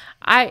you.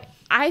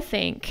 I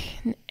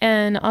think,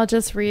 and I'll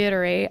just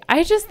reiterate,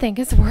 I just think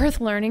it's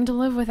worth learning to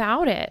live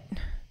without it.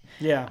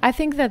 Yeah. I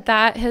think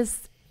that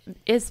has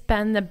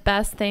been the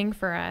best thing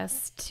for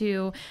us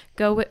to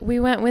go. We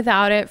went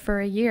without it for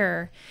a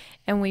year,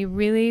 and we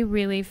really,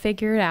 really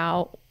figured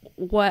out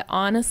what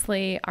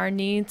honestly our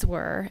needs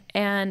were.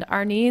 And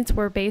our needs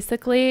were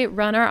basically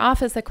run our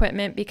office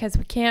equipment because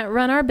we can't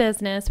run our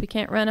business. We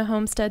can't run a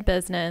homestead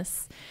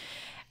business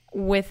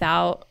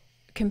without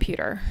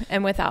computer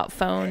and without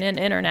phone and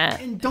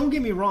internet. And don't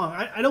get me wrong,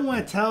 I don't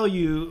want to tell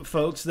you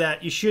folks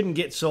that you shouldn't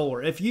get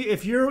solar. If you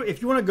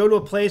want to go to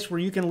a place where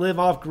you can live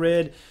off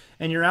grid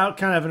and you're out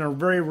kind of in a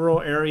very rural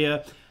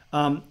area,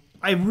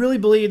 I really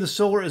believe the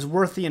solar is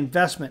worth the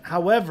investment.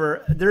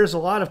 However, there's a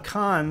lot of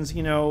cons, just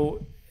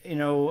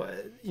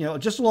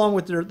along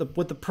with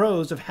the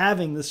pros of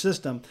having the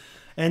system,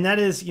 and that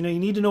is, you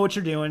need to know what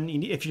you're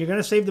doing. If you're going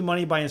to save the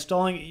money by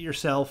installing it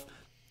yourself,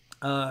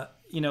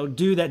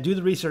 do that. Do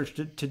the research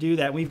to do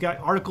that. We've got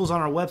articles on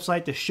our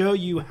website to show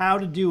you how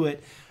to do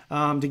it,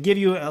 to give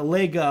you a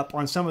leg up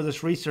on some of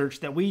this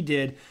research that we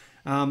did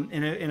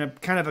in a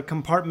kind of a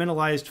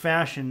compartmentalized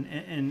fashion.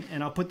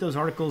 And I'll put those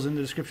articles in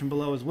the description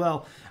below as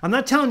well. I'm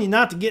not telling you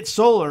not to get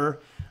solar.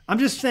 I'm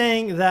just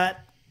saying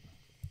that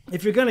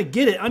if you're going to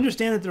get it,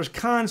 understand that there's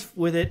cons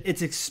with it.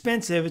 It's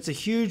expensive. It's a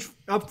huge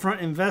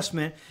upfront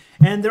investment.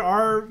 And there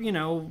are,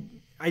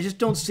 I just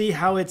don't see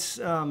how it's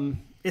not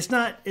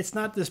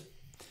this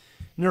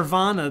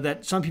nirvana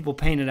that some people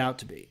paint it out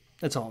to be.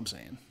 That's all I'm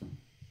saying.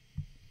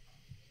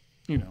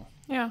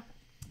 Yeah.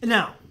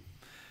 Now,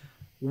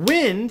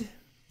 Wind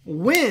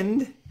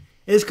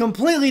is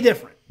completely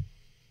different.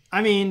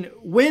 I mean,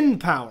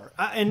 wind power,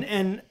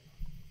 and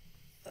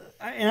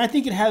I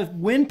think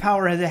wind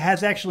power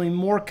has actually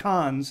more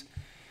cons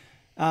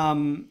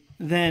than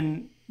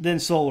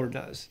solar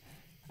does,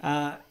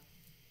 and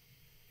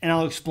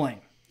I'll explain.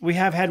 We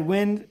have had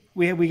wind.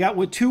 We got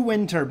with 2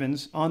 wind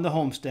turbines on the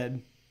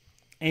homestead,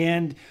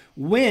 and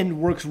wind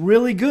works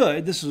really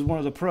good. This is one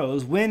of the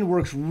pros. Wind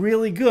works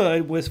really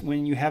good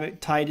when you have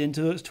it tied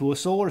into a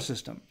solar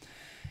system.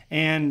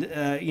 And,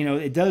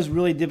 it does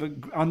really,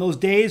 on those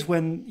days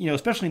when,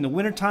 especially in the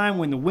wintertime,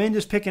 when the wind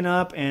is picking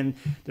up and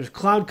there's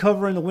cloud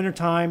cover in the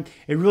wintertime,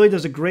 it really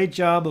does a great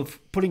job of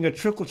putting a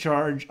trickle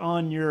charge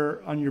on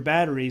your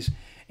batteries.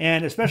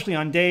 And especially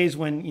on days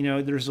when,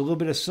 there's a little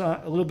bit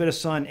of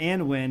sun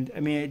and wind.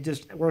 I mean, it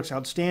just works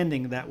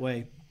outstanding that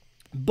way.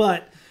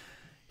 But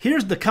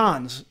here's the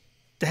cons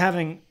to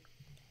having,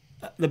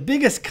 the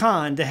biggest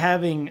con to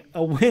having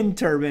a wind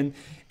turbine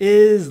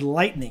is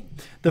lightning.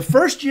 The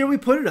first year we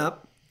put it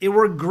up, it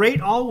worked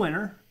great all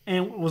winter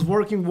and was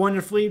working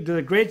wonderfully. Did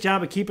a great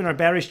job of keeping our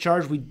batteries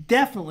charged. We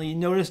definitely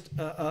noticed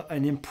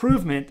an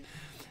improvement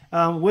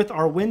with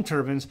our wind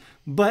turbines.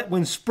 But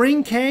when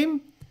spring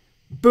came,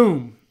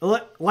 boom,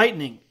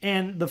 lightning.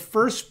 And the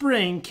first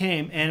spring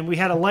came and we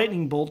had a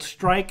lightning bolt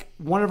strike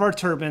one of our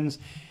turbines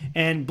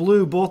and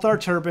blew both our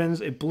turbines.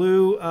 It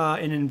blew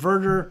an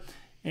inverter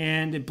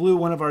and it blew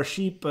one of our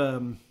sheep.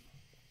 We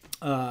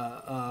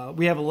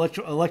have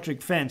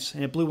electric fence,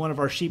 and it blew one of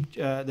our sheep,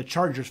 the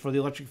chargers for the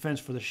electric fence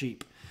for the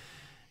sheep.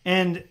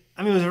 And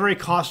I mean, it was a very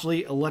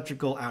costly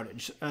electrical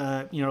outage,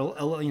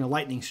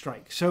 lightning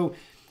strike. So,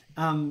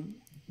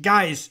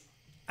 guys,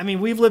 I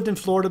mean, we've lived in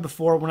Florida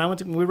before. When I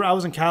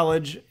was in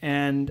college,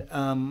 and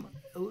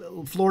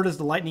Florida's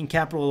the lightning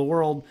capital of the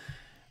world.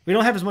 We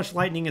don't have as much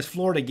lightning as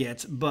Florida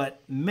gets,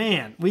 but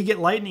man, we get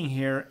lightning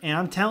here, and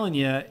I'm telling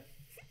you.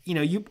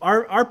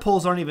 Our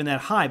poles aren't even that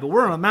high, but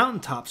we're on a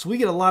mountaintop, so we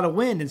get a lot of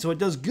wind, and so it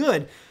does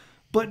good.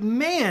 But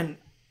man,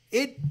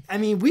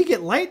 we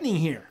get lightning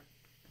here.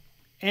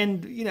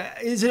 And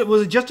was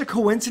it just a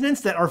coincidence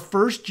that our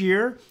first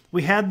year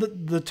we had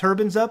the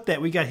turbines up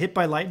that we got hit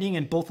by lightning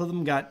and both of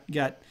them got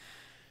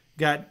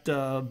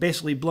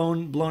basically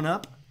blown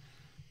up?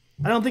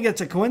 I don't think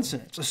that's a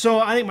coincidence. So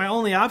I think my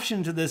only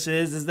option to this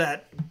is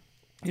that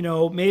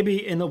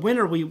maybe in the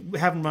winter we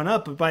have them run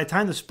up, but by the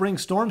time the spring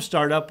storms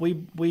start up,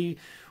 we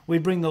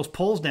bring those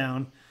poles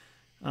down,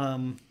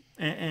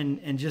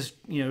 and just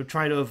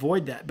try to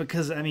avoid that,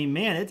 because I mean,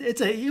 man,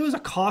 it was a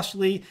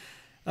costly.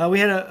 We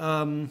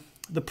had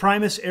the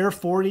Primus Air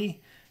 40.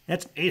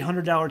 That's an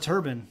 $800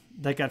 turbine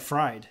that got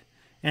fried,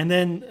 and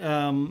then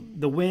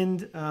the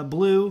Wind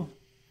Blue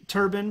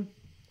turbine,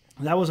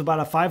 that was about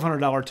a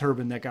 $500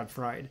 turbine that got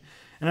fried,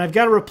 and I've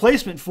got a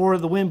replacement for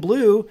the Wind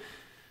Blue.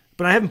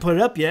 But I haven't put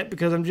it up yet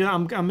because I'm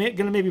going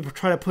to maybe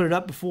try to put it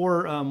up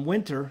before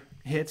winter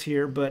hits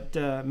here. But,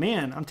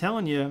 man, I'm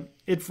telling you,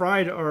 it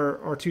fried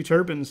our 2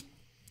 turbines,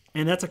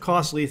 and that's a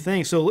costly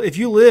thing. So if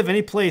you live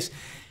any place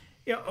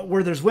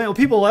where there's wind,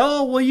 people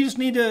are like, you just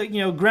need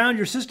to ground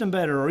your system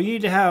better, or you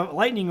need to have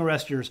lightning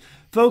arresters.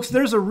 Folks,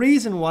 there's a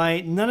reason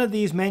why none of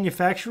these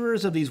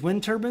manufacturers of these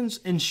wind turbines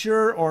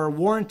insure or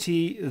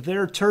warranty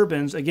their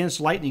turbines against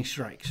lightning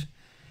strikes.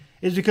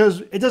 It's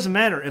because it doesn't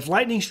matter. If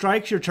lightning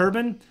strikes your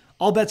turbine,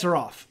 all bets are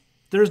off.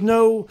 There's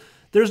no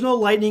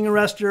lightning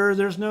arrestor.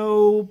 There's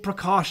no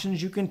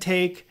precautions you can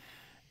take,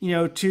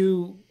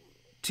 to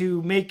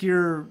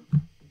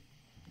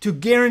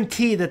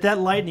guarantee that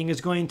lightning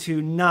is going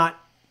to not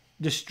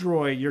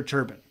destroy your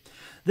turbine.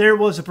 There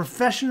was a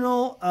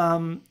professional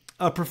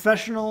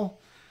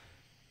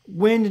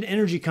wind and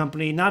energy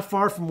company not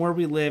far from where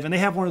we live, and they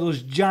have one of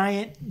those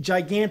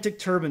gigantic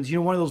turbines.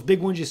 One of those big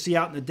ones you see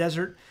out in the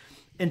desert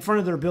in front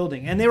of their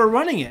building, and they were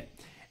running it.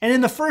 And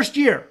in the first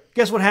year,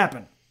 guess what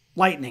happened?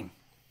 Lightning.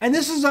 And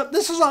this is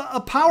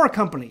a power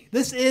company.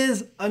 This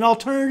is an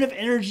alternative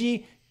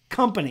energy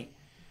company.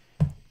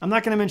 I'm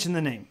not going to mention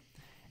the name.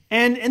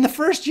 And in the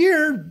first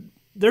year,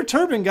 their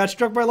turbine got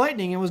struck by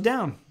lightning and was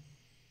down.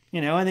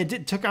 And they I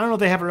don't know if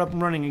they have it up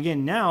and running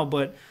again now,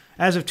 but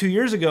as of 2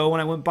 years ago, when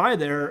I went by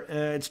there,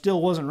 it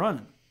still wasn't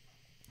running.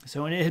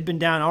 So, and it had been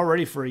down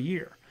already for a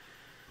year.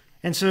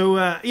 And so,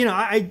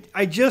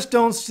 I just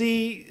don't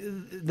see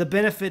the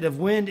benefit of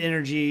wind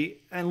energy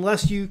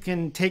unless you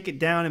can take it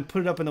down and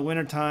put it up in the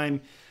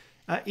wintertime.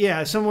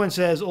 Someone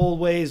says old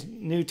ways,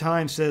 new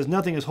times, says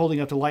nothing is holding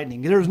up to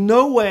lightning. There's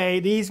no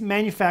way these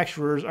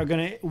manufacturers are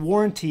going to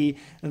warranty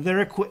their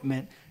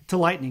equipment to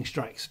lightning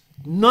strikes.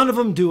 None of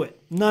them do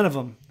it. None of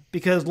them.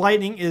 Because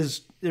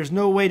there's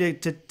no way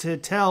to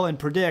tell and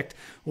predict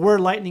where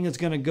lightning is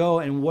going to go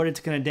and what it's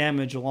going to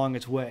damage along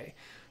its way.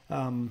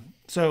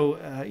 So,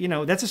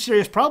 that's a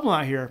serious problem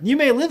out here. You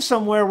may live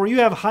somewhere where you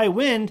have high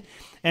wind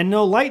and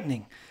no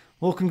lightning.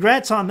 Well,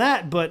 congrats on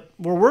that. But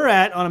where we're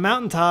at on a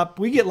mountaintop,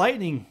 we get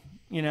lightning,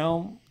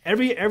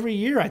 every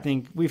year. I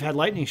think we've had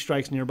lightning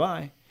strikes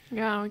nearby.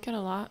 Yeah, we get a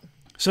lot.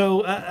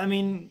 So,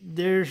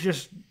 there's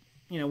just,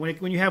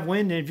 when you have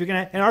wind, and if you're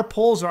going to, and our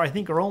poles are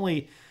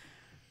only,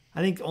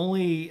 I think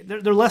only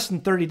they're less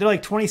than 30. They're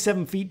like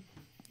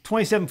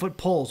 27-foot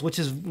poles, which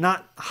is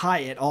not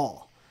high at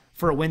all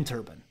for a wind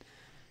turbine,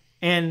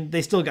 and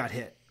they still got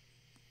hit.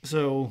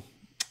 So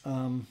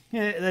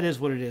yeah, that is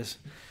what it is.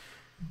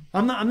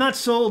 I'm not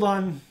sold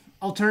on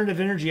alternative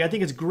energy. I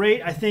think it's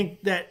great. I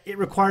think that it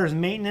requires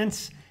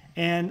maintenance,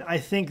 and I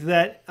think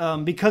that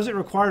because it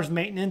requires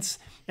maintenance,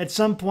 at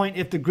some point,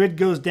 if the grid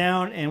goes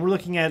down and we're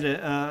looking at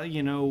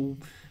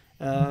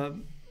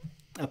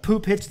a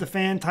poop hits the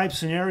fan type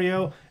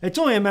scenario, it's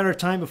only a matter of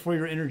time before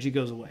your energy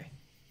goes away.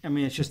 I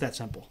mean, it's just that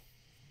simple.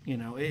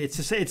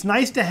 It's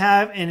nice to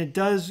have, and it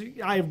does.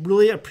 I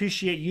really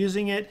appreciate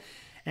using it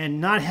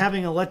and not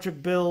having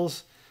electric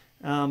bills.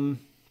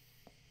 That's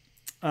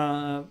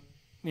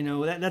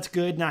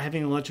good, not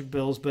having electric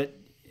bills, but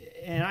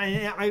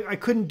I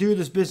couldn't do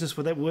this business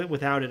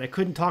without it. I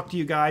couldn't talk to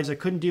you guys. I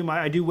couldn't do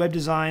I do web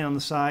design on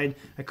the side.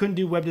 I couldn't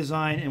do web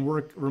design and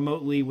work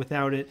remotely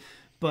without it.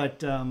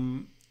 But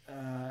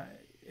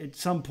at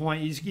some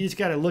point, you just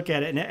got to look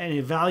at it and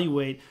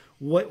evaluate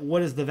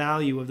what is the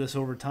value of this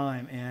over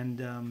time. And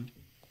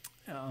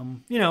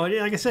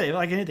like I say,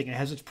 like anything, it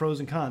has its pros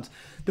and cons.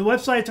 The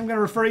websites I'm going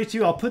to refer you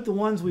to, I'll put the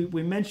ones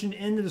we mentioned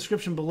in the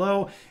description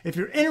below. If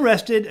you're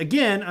interested,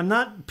 again, I'm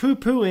not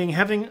poo-pooing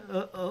having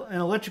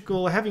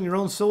having your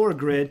own solar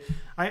grid.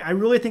 I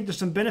really think there's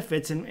some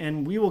benefits,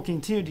 and we will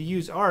continue to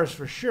use ours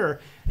for sure.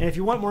 And if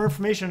you want more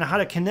information on how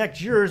to connect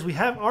yours, we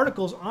have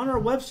articles on our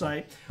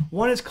website.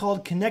 One is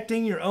called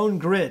Connecting Your Own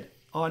Grid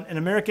on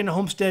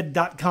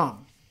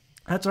AnAmericanHomestead.com.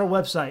 That's our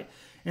website.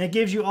 And it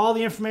gives you all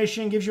the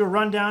information, gives you a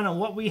rundown on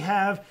what we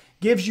have,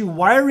 gives you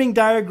wiring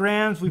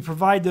diagrams. We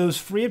provide those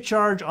free of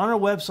charge on our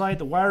website,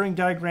 the wiring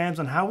diagrams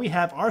on how we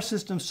have our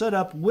system set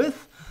up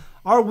with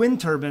our wind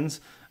turbines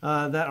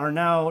that are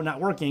now not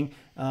working.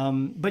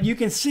 But you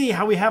can see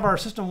how we have our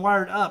system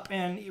wired up,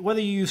 and whether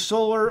you use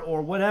solar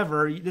or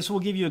whatever, this will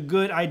give you a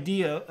good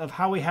idea of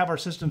how we have our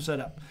system set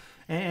up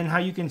and how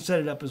you can set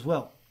it up as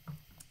well.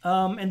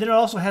 And then it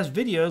also has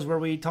videos where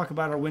we talk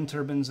about our wind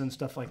turbines and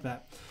stuff like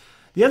that.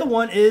 The other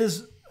one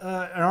is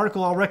an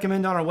article I'll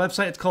recommend on our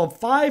website. It's called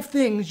 5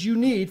 Things You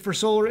Need for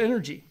Solar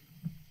Energy.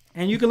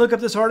 And you can look up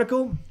this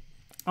article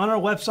on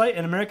our website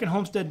at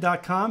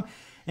AmericanHomestead.com.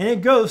 And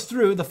it goes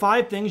through the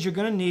 5 things you're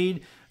going to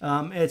need.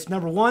 It's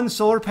number 1,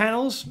 solar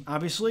panels,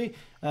 obviously.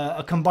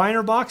 A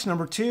combiner box,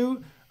 number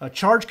 2. A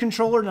charge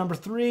controller, number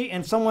 3.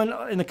 And someone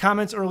in the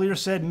comments earlier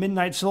said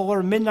Midnight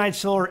Solar. Midnight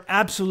Solar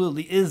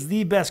absolutely is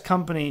the best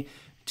company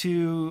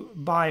to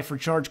buy for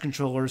charge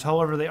controllers.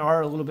 However, they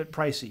are a little bit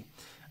pricey.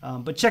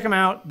 But check them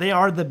out. They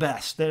are the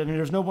best.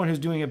 There's no one who's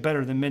doing it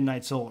better than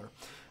Midnight Solar.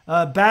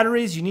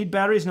 Batteries. You need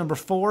batteries, number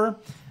 4.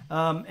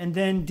 And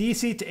then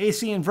DC to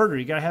AC inverter.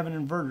 You got to have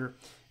an inverter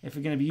if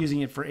you're going to be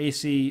using it for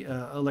AC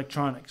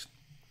electronics.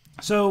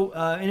 So,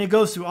 and it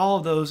goes through all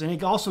of those. And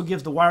it also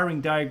gives the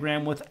wiring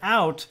diagram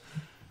without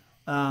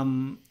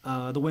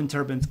the wind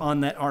turbines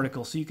on that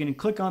article. So you can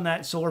click on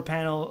that solar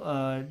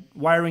panel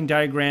wiring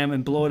diagram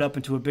and blow it up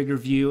into a bigger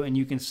view, and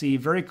you can see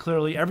very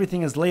clearly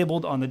everything is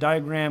labeled on the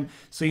diagram,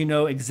 so you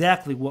know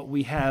exactly what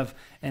we have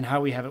and how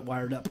we have it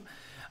wired up.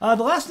 The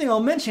last thing I'll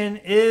mention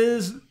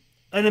is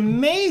an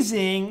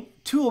amazing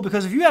tool,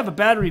 because if you have a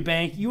battery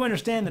bank, you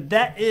understand that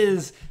that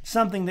is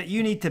something that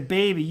you need to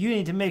baby. You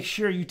need to make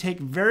sure you take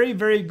very,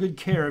 very good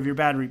care of your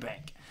battery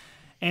bank.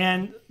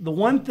 And the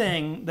one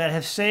thing that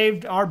has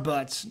saved our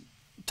butts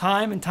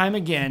time and time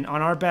again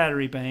on our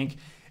battery bank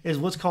is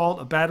what's called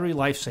a battery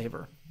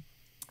lifesaver.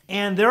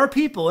 And there are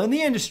people in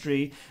the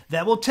industry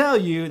that will tell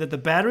you that the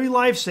battery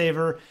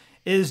lifesaver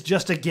is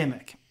just a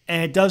gimmick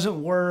and it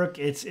doesn't work.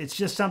 It's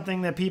just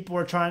something that people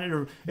are trying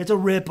to, it's a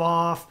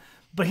rip-off.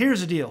 But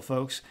here's the deal,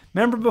 folks.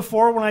 Remember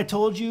before when I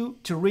told you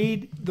to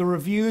read the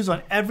reviews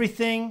on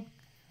everything?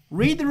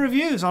 Read the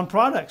reviews on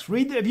products.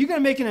 If you're going to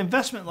make an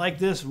investment like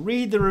this,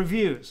 read the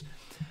reviews.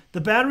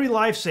 The battery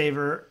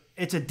lifesaver,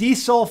 it's a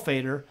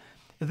desulfator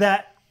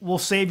that will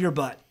save your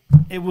butt.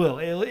 It will.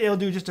 It'll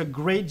do just a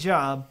great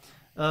job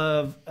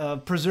of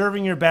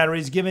preserving your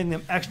batteries, giving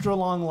them extra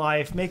long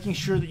life, making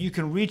sure that you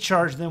can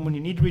recharge them when you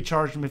need to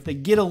recharge them. If they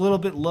get a little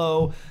bit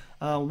low,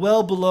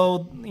 well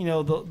below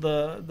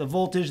the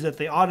voltage that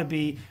they ought to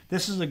be,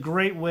 this is a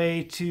great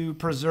way to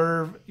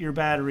preserve your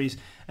batteries.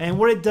 And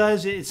what it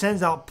does, it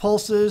sends out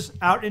pulses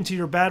out into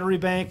your battery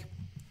bank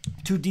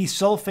to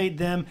desulfate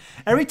them.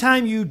 Every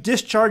time you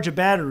discharge a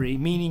battery,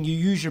 meaning you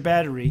use your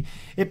battery,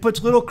 it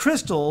puts little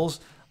crystals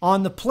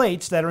on the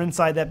plates that are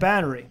inside that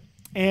battery.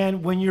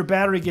 And when your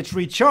battery gets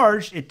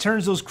recharged, it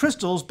turns those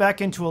crystals back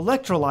into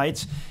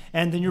electrolytes,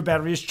 and then your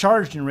battery is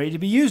charged and ready to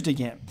be used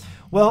again.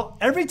 Well,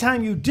 every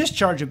time you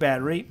discharge a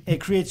battery,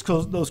 it creates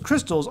those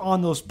crystals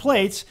on those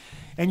plates,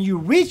 and you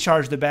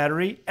recharge the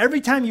battery.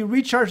 Every time you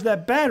recharge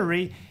that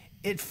battery,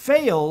 it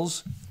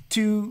fails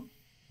to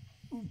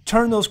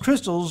turn those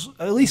crystals,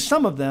 at least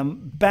some of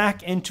them,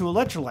 back into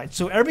electrolytes.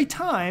 So every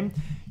time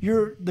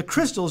the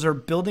crystals are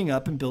building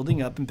up and building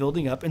up and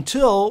building up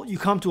until you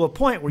come to a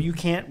point where you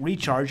can't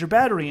recharge your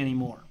battery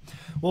anymore.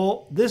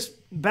 Well, this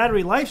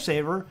battery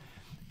lifesaver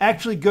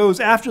actually goes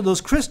after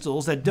those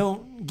crystals that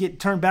don't get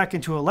turned back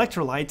into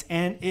electrolytes,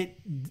 and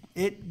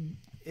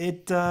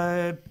it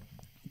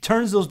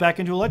turns those back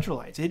into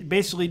electrolytes. It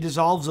basically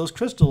dissolves those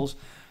crystals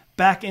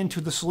back into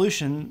the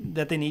solution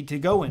that they need to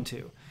go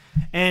into.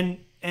 And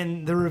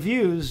the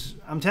reviews,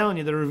 I'm telling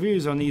you, the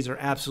reviews on these are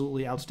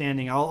absolutely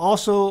outstanding. I'll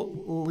also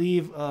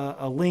leave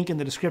a link in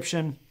the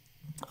description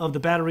of the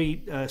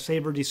Battery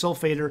Saver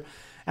Desulfator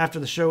after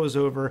the show is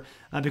over,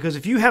 because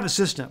if you have a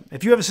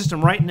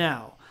system right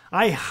now,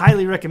 I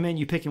highly recommend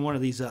you picking one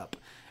of these up.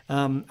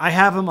 I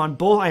have them on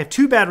both. I have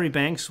 2 battery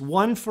banks,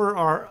 one for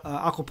our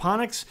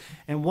aquaponics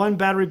and one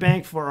battery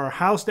bank for our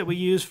house that we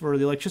use for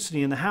the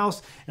electricity in the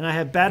house. And I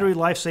have battery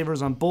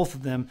lifesavers on both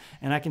of them.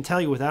 And I can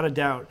tell you without a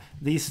doubt,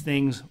 these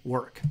things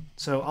work.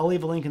 So I'll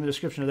leave a link in the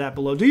description of that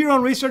below. Do your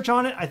own research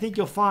on it. I think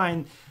you'll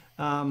find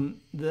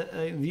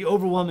the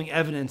overwhelming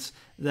evidence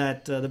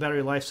that the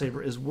battery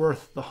lifesaver is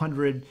worth the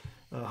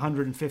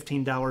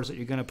 $115 that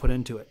you're going to put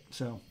into it.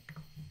 So.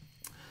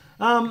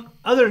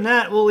 Other than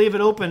that, we'll leave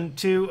it open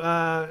to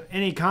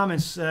any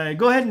comments.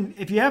 Go ahead and,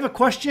 if you have a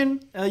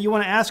question you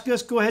want to ask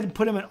us, go ahead and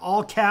put them in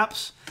all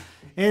caps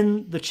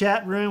in the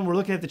chat room. We're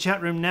looking at the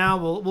chat room now.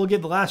 We'll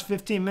give the last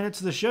 15 minutes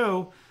of the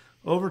show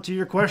over to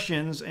your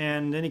questions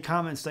and any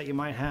comments that you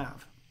might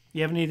have.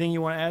 You have anything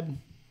you want to add?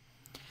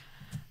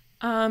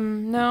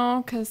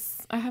 No,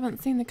 because I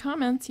haven't seen the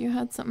comments. You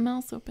had something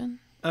else open.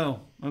 Oh,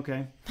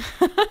 okay.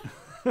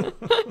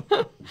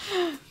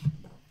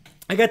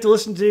 I got to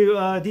listen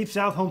to Deep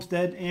South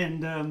Homestead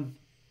and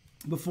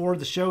before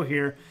the show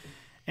here,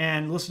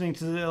 and listening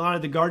to a lot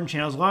of the garden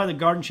channels. A lot of the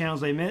garden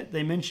channels they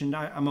mentioned,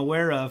 I'm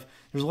aware of.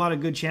 There's a lot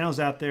of good channels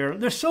out there.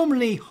 There's so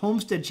many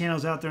homestead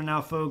channels out there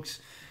now,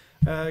 folks.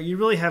 You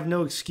really have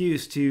no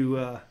excuse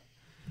to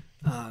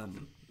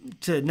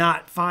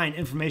not find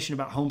information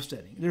about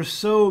homesteading. There's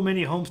so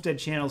many homestead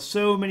channels,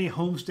 so many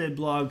homestead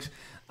blogs,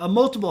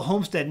 multiple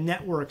homestead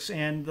networks,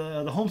 and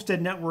the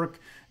Homestead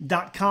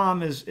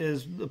Network.com is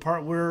the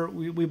part where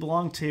we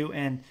belong to,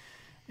 and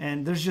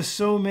there's just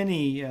so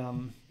many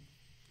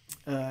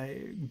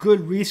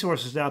good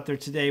resources out there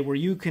today where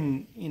you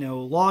can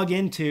log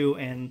into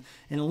and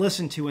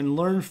listen to and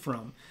learn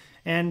from,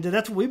 and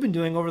that's what we've been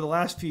doing over the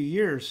last few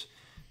years,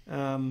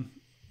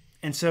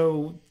 and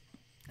so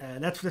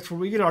that's where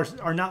we get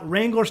our not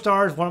Wrangler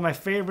Star is one of my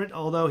favorite,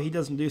 although he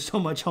doesn't do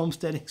so much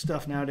homesteading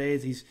stuff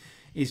nowadays.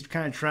 He's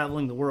kind of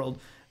traveling the world.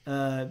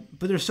 But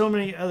there's so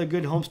many other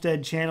good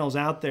homestead channels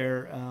out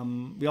there.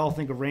 We all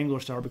think of Wrangler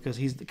Star because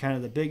he's kind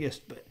of the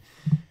biggest. But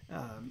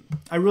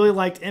I really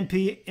liked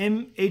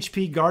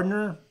MHP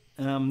Gardner.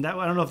 I don't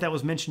know if that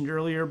was mentioned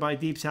earlier by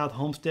Deep South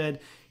Homestead.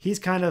 He's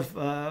kind of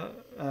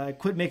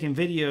quit making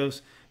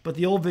videos, but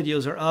the old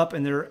videos are up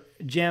and they're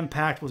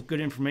jam-packed with good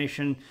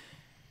information.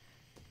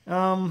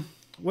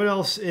 What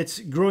else? It's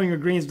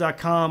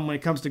growingyourgreens.com when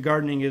it comes to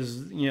gardening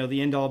is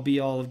the end-all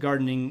be-all of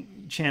gardening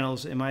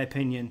channels, in my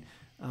opinion,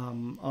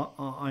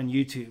 on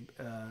YouTube.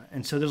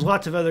 And so there's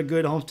lots of other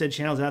good homestead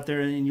channels out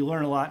there, and you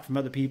learn a lot from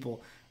other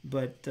people.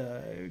 But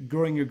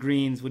Growing Your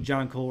Greens with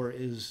John Kohler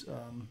is,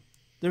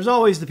 there's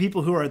always the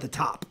people who are at the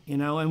top,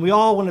 and we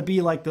all want to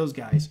be like those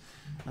guys.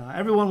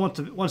 Everyone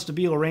wants to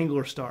be a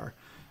Wrangler Star,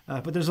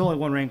 but there's only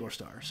one Wrangler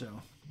Star.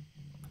 So,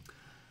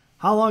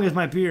 how long is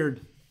my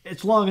beard?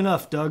 It's long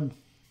enough, Doug.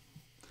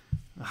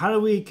 How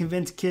do we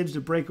convince kids to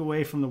break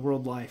away from the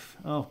world life?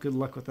 Oh, good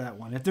luck with that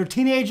one. If they're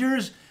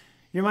teenagers,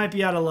 you might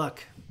be out of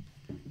luck.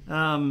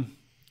 I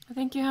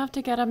think you have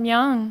to get them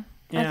young.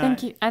 Yeah.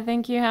 I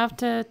think you have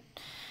to.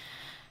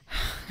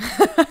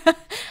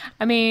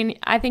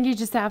 I think you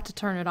just have to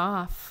turn it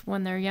off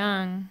when they're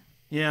young.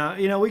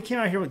 Yeah, we came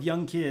out here with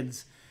young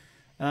kids.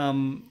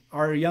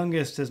 Our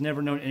youngest has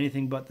never known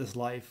anything but this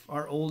life.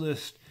 Our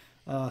oldest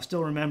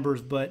still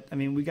remembers, but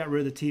we got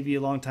rid of the TV a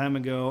long time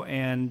ago,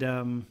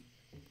 and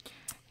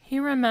he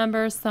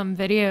remembers some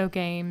video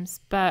games,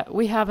 but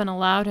we haven't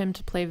allowed him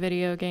to play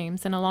video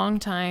games in a long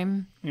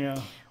time.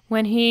 Yeah.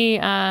 When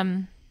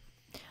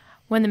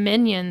the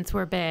Minions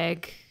were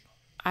big,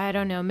 I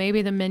don't know,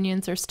 maybe the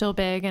Minions are still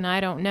big and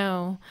I don't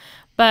know,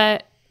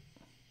 but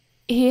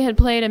he had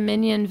played a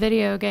Minion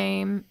video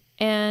game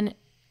and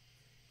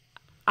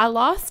I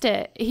lost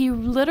it. He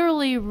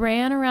literally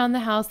ran around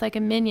the house like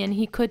a minion.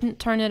 He couldn't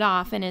turn it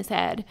off in his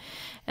head.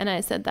 And I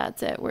said,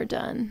 that's it, we're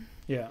done.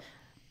 Yeah.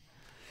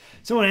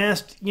 Someone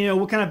asked,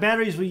 what kind of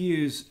batteries we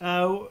use.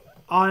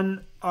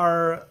 On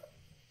our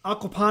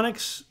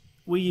aquaponics,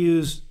 we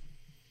use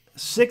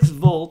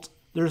 6-volt.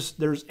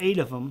 There's 8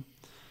 of them.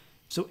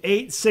 So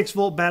 8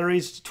 6-volt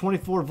batteries,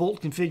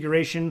 24-volt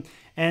configuration,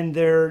 and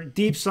they're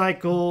deep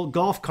cycle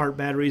golf cart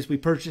batteries we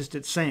purchased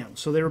at Sam's.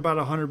 So they were about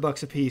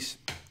 $100 a piece.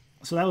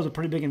 So that was a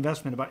pretty big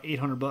investment, about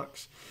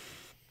 $800.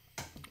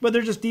 But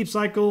they're just deep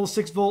cycle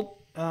 6-volt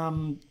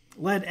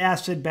lead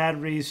acid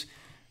batteries,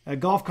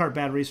 golf cart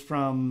batteries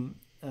from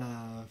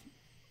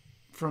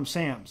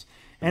Sam's.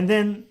 And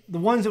then the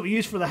ones that we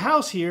use for the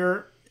house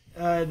here,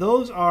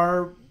 those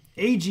are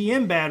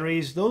AGM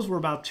batteries. Those were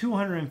about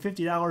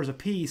 $250 a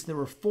piece. There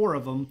were 4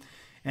 of them.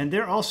 And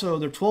they're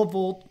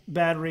 12-volt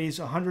batteries,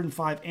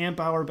 105 amp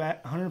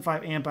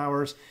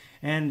hours,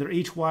 and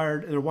they're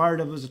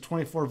wired up as a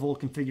 24-volt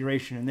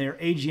configuration, and they're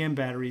AGM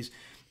batteries.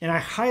 And I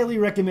highly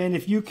recommend,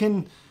 if you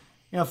can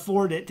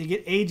afford it, to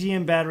get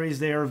AGM batteries.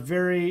 They are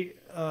very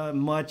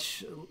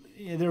much,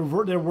 they're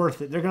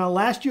worth it. They're going to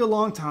last you a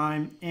long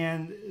time,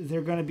 and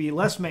they're going to be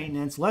less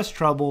maintenance, less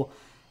trouble,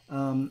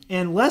 and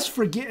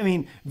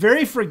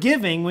very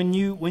forgiving when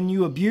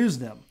you abuse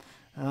them.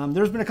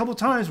 There's been a couple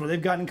times where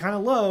they've gotten kind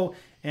of low,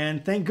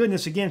 and thank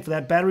goodness again for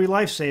that battery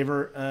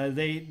lifesaver.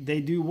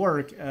 They do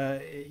work.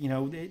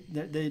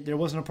 There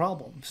wasn't a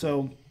problem,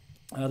 so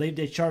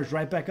they charged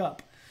right back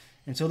up.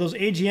 And so those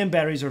AGM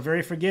batteries are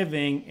very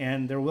forgiving,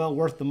 and they're well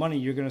worth the money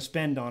you're going to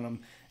spend on them.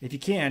 If you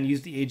can,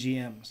 use the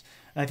AGMs.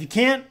 If you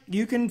can't,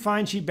 you can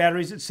find cheap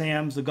batteries at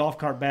Sam's, the golf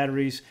cart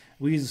batteries.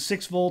 We use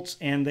 6 volts,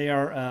 and they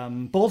are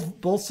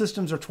both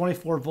systems are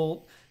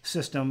 24-volt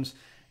systems,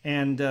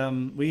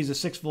 and we use the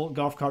 6-volt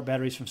golf cart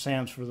batteries from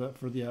Sam's for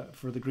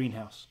the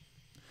greenhouse.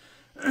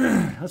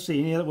 Let's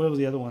see. What were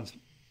the other ones?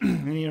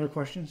 Any other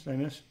questions? Did I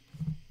miss?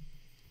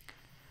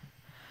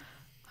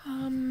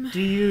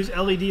 Do you use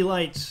LED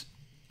lights?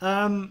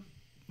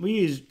 We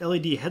use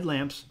LED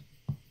headlamps.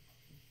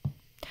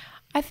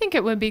 I think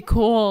it would be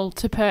cool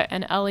to put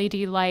an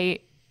LED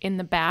light in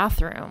the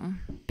bathroom,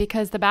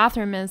 because the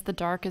bathroom is the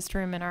darkest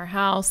room in our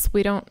house.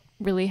 We don't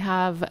really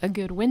have a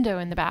good window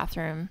in the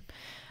bathroom.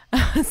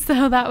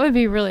 So that would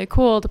be really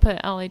cool to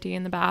put LED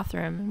in the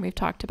bathroom. And we've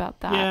talked about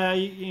that.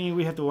 Yeah,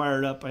 we have to wire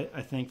it up,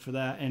 I think, for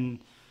that. And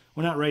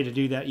we're not ready to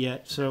do that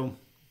yet. So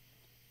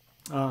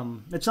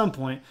at some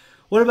point.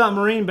 What about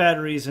marine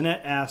batteries?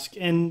 Annette asked.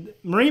 And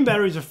marine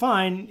batteries are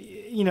fine.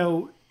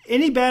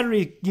 Any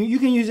battery, you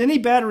can use any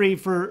battery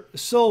for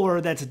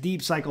solar that's a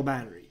deep cycle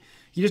battery.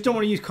 You just don't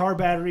want to use car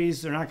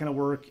batteries. They're not going to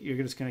work.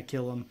 You're just going to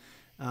kill them.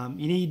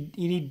 You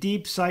need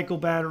deep cycle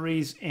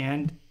batteries.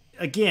 And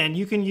again,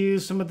 you can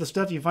use some of the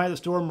stuff you find at the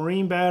store,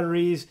 marine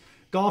batteries,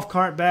 golf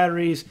cart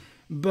batteries,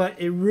 but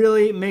it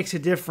really makes a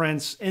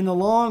difference in the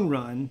long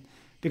run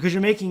because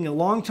you're making a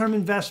long-term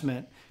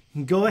investment.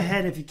 Go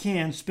ahead, if you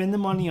can, spend the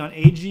money on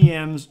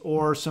AGMs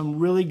or some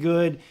really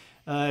good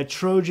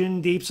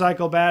Trojan deep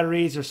cycle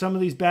batteries, or some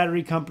of these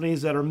battery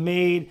companies that are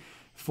made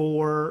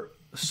for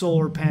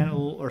solar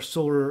panel or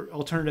solar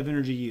alternative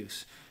energy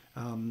use.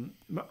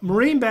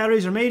 Marine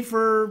batteries are made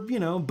for,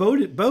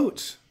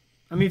 boats.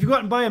 I mean, if you go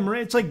out and buy a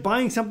marine, it's like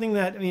buying something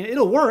that,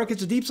 it'll work.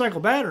 It's a deep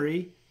cycle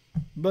battery,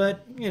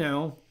 but,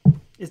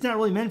 it's not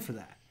really meant for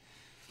that.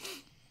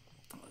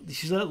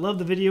 She loved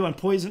the video on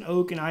poison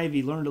oak and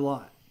ivy, learned a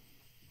lot.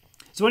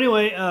 So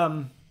anyway,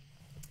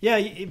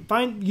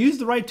 use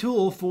the right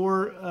tool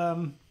for,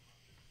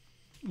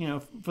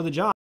 for the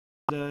job.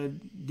 The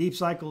deep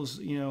cycles,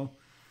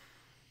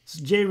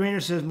 Jay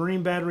Rayner says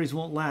marine batteries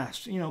won't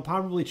last.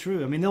 Probably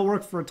true. They'll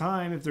work for a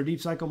time if they're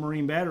deep cycle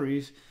marine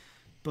batteries,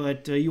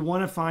 but you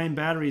want to find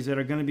batteries that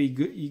are going to be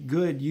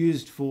good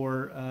used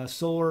for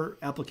solar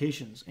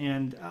applications.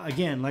 And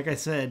again, like I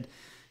said,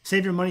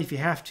 save your money if you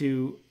have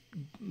to.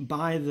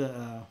 Buy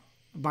the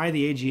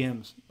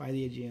AGMs. Buy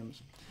the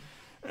AGMs.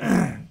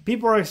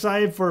 People are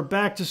excited for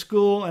back to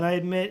school, and I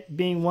admit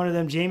being one of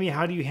them. Jamie,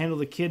 how do you handle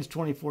the kids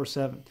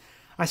 24/7?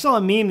 I saw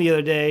a meme the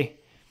other day,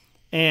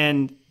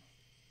 and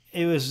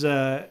it was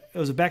a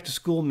back to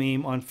school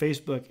meme on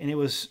Facebook, and it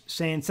was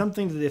saying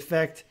something to the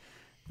effect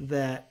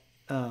that,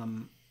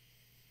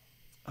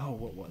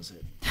 what was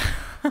it?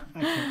 I can't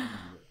remember.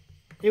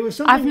 It was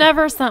something. I've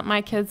never sent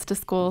my kids to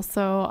school,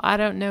 so I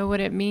don't know what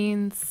it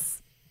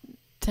means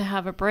to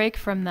have a break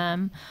from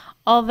them.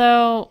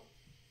 Although,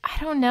 I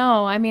don't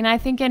know. I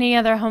think any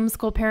other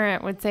homeschool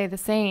parent would say the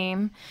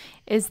same,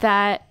 is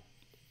that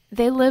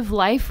they live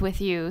life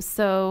with you.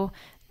 So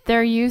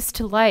they're used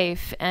to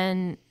life.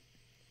 And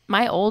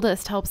my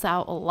oldest helps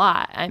out a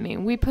lot.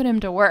 We put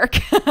him to work.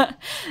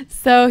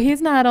 So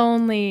he's not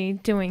only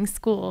doing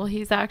school,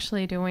 he's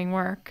actually doing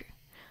work.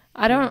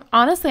 I don't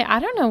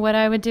know what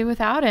I would do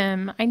without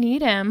him. I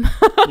need him.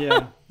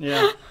 Yeah.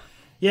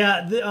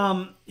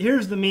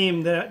 Here's the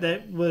meme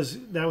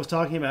that I was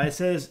talking about. It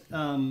says,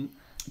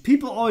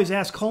 people always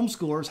ask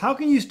homeschoolers, how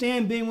can you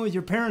stand being with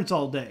your parents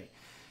all day?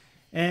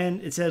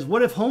 And it says,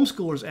 what if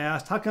homeschoolers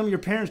asked, how come your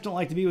parents don't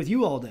like to be with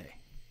you all day?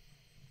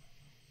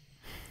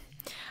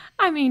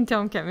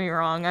 Don't get me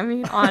wrong.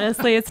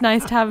 Honestly, it's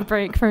nice to have a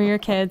break from your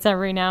kids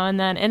every now and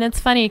then. And it's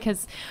funny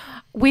because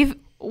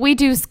we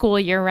do school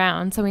year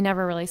round, so we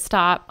never really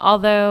stop.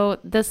 Although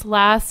this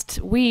last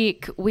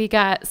week we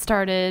got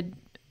started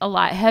a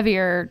lot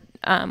heavier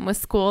with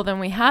school than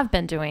we have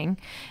been doing.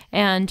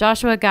 And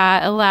Joshua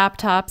got a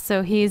laptop,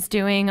 so he's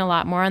doing a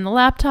lot more on the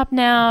laptop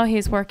now.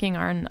 He's working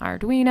on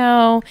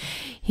Arduino.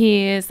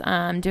 He's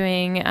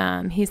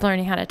he's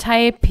learning how to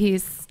type.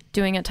 He's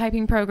doing a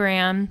typing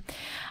program,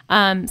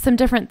 some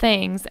different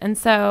things. And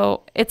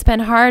so it's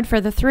been hard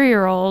for the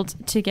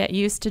 3-year-old to get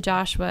used to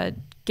Joshua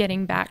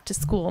getting back to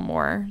school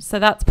more. So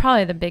that's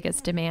probably the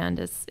biggest demand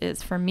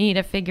is for me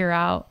to figure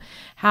out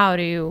how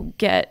to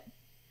get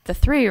the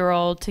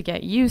 3-year-old to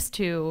get used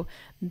to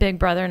Big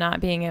Brother not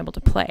being able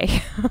to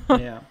play.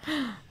 Yeah.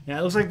 Yeah,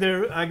 it looks like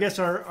I guess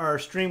our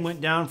stream went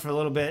down for a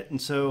little bit,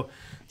 and so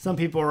some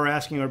people are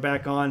asking we're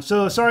back on.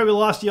 So sorry we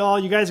lost y'all.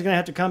 You guys are going to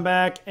have to come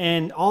back,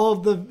 and all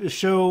of the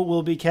show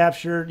will be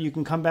captured. You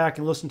can come back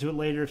and listen to it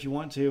later if you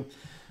want to.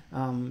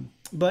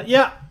 But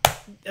yeah,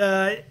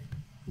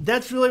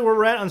 that's really where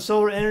we're at on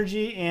solar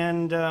energy.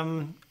 And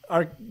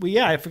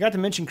I forgot to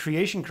mention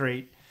Creation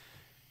Crate,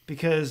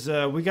 because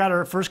we got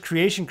our first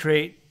Creation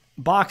Crate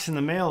box in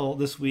the mail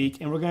this week,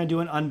 and we're going to do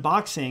an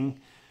unboxing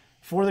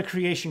for the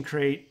Creation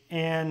Crate,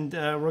 and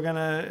we're going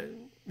to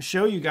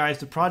show you guys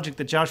the project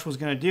that Josh was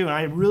going to do. And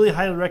I really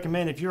highly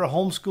recommend, if you're a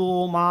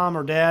homeschool mom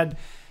or dad,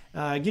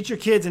 get your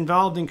kids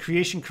involved in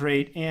Creation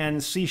Crate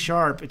and C#.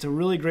 It's a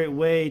really great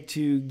way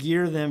to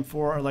gear them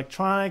for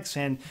electronics,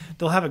 and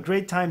they'll have a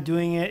great time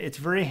doing it. It's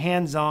very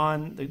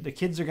hands-on. The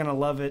kids are going to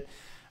love it.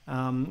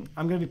 I'm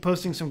going to be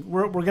posting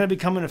we're going to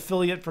become an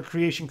affiliate for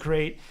Creation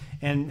Crate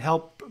and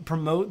help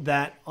promote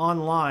that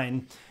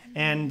online.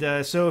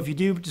 And so if you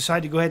do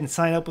decide to go ahead and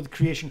sign up with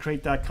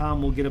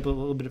creationcrate.com, we'll get a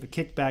little bit of a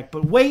kickback.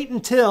 But wait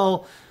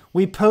until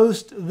we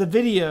post the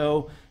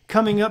video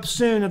coming up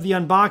soon of the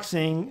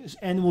unboxing,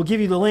 and we'll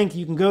give you the link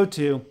you can go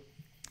to.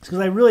 Because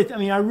I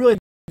really,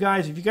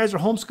 guys, if you guys are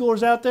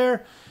homeschoolers out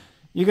there,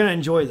 you're going to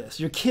enjoy this.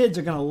 Your kids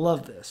are going to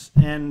love this.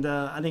 And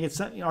I think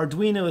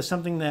Arduino is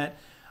something that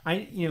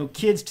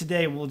kids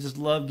today will just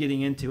love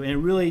getting into, and it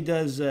really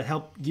does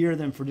help gear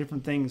them for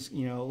different things,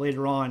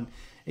 later on.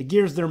 It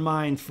gears their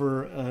mind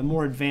for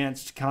more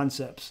advanced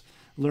concepts,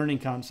 learning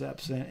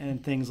concepts,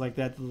 and things like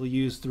that they'll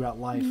use throughout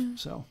life. Yeah.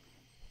 So,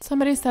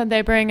 somebody said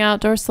they bring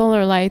outdoor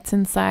solar lights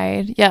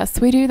inside.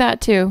 Yes, we do that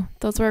too.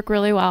 Those work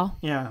really well.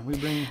 Yeah, we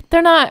bring.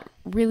 They're not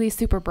really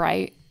super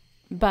bright,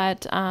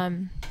 but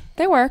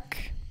they work.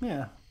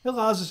 Yeah, it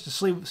allows us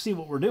to see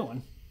what we're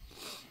doing.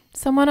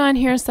 Someone on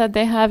here said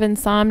they have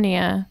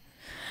insomnia.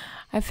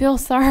 I feel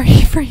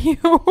sorry for you.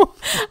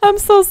 I'm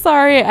so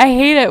sorry. I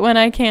hate it when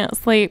I can't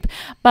sleep.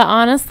 But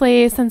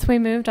honestly, since we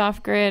moved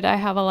off grid, I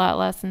have a lot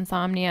less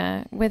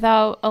insomnia.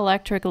 Without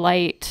electric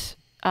light,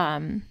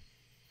 my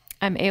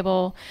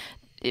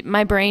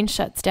brain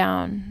shuts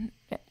down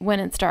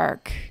when it's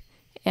dark,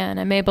 and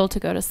I'm able to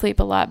go to sleep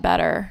a lot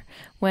better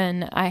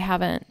when I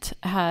haven't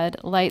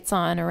had lights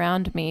on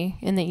around me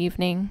in the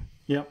evening.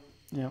 Yep.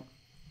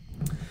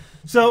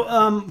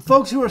 So,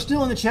 folks who are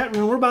still in the chat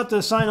room, we're about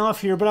to sign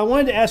off here, but I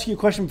wanted to ask you a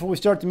question before we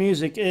start the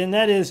music, and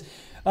that is,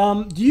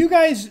 are you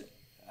guys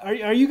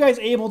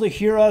able to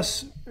hear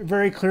us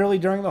very clearly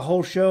during the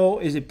whole show?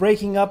 Is it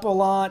breaking up a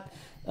lot?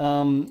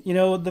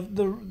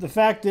 The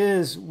fact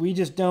is, we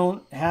just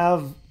don't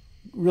have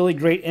really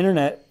great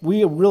internet.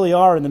 We really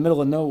are in the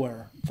middle of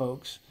nowhere,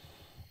 folks,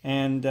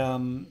 and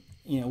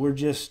we're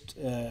just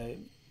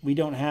we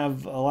don't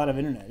have a lot of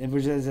internet.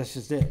 That's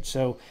just it.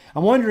 So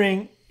I'm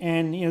wondering.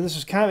 And, this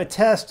was kind of a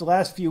test the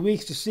last few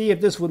weeks to see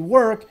if this would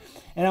work.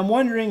 And I'm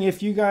wondering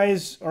if you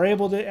guys are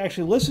able to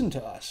actually listen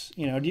to us.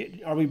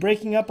 Are we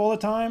breaking up all the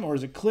time, or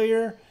is it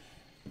clear?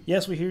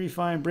 Yes, we hear you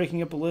fine.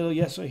 Breaking up a little.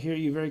 Yes, I hear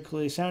you very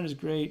clearly. Sound is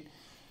great,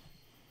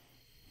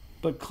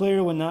 but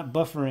clear when not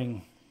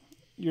buffering.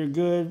 You're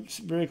good.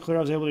 Very clear.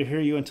 I was able to hear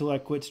you until I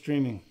quit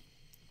streaming.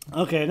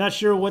 Okay, I'm not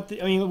sure we're at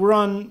the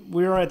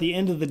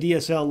end of the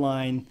DSL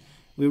line.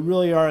 We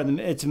really are.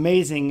 It's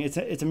amazing.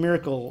 It's a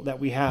miracle that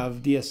we have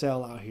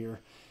DSL out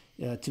here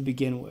to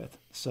begin with.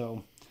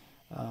 So,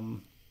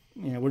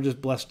 we're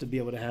just blessed to be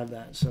able to have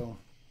that. So,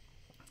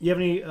 you have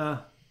any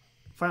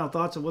final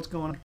thoughts of what's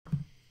going on?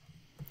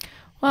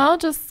 Well,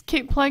 just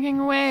keep plugging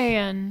away,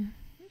 and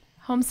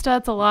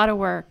homestead's a lot of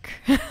work.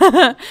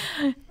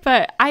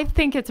 But I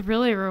think it's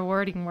really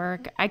rewarding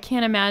work. I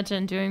can't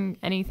imagine doing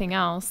anything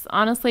else,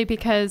 honestly,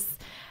 because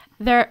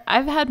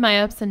I've had my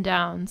ups and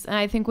downs, and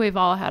I think we've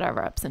all had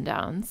our ups and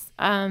downs.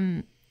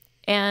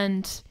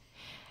 And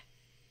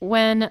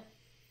when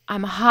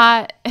I'm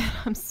hot and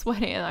I'm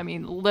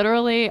sweating,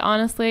 literally,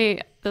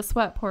 honestly, the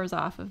sweat pours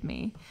off of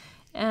me.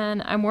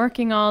 And I'm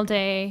working all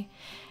day,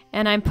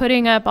 and I'm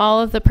putting up all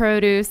of the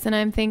produce, and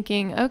I'm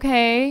thinking,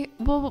 okay,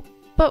 well,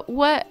 but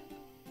what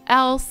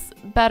else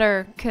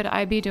better could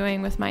I be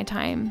doing with my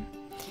time?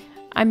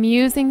 I'm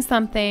using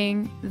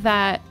something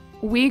that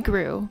we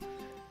grew,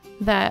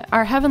 that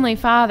our Heavenly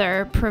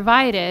Father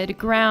provided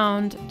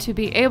ground to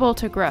be able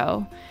to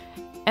grow.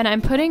 And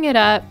I'm putting it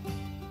up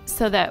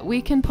so that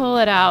we can pull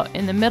it out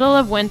in the middle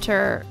of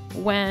winter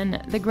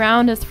when the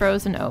ground is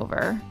frozen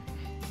over.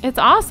 It's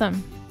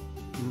awesome.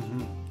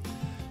 Mm-hmm.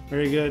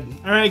 Very good.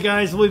 All right,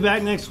 guys, we'll be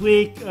back next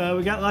week.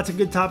 We got lots of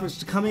good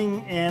topics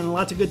coming and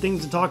lots of good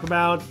things to talk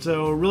about.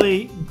 So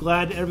really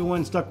glad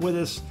everyone stuck with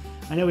us.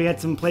 I know we had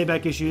some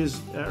playback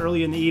issues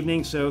early in the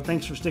evening, so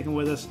thanks for sticking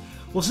with us.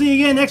 We'll see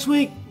you again next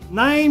week.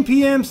 9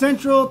 p.m.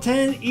 Central,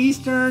 10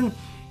 Eastern,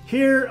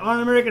 here on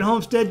American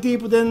Homestead,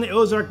 deep within the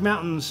Ozark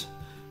Mountains.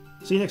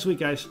 See you next week,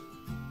 guys.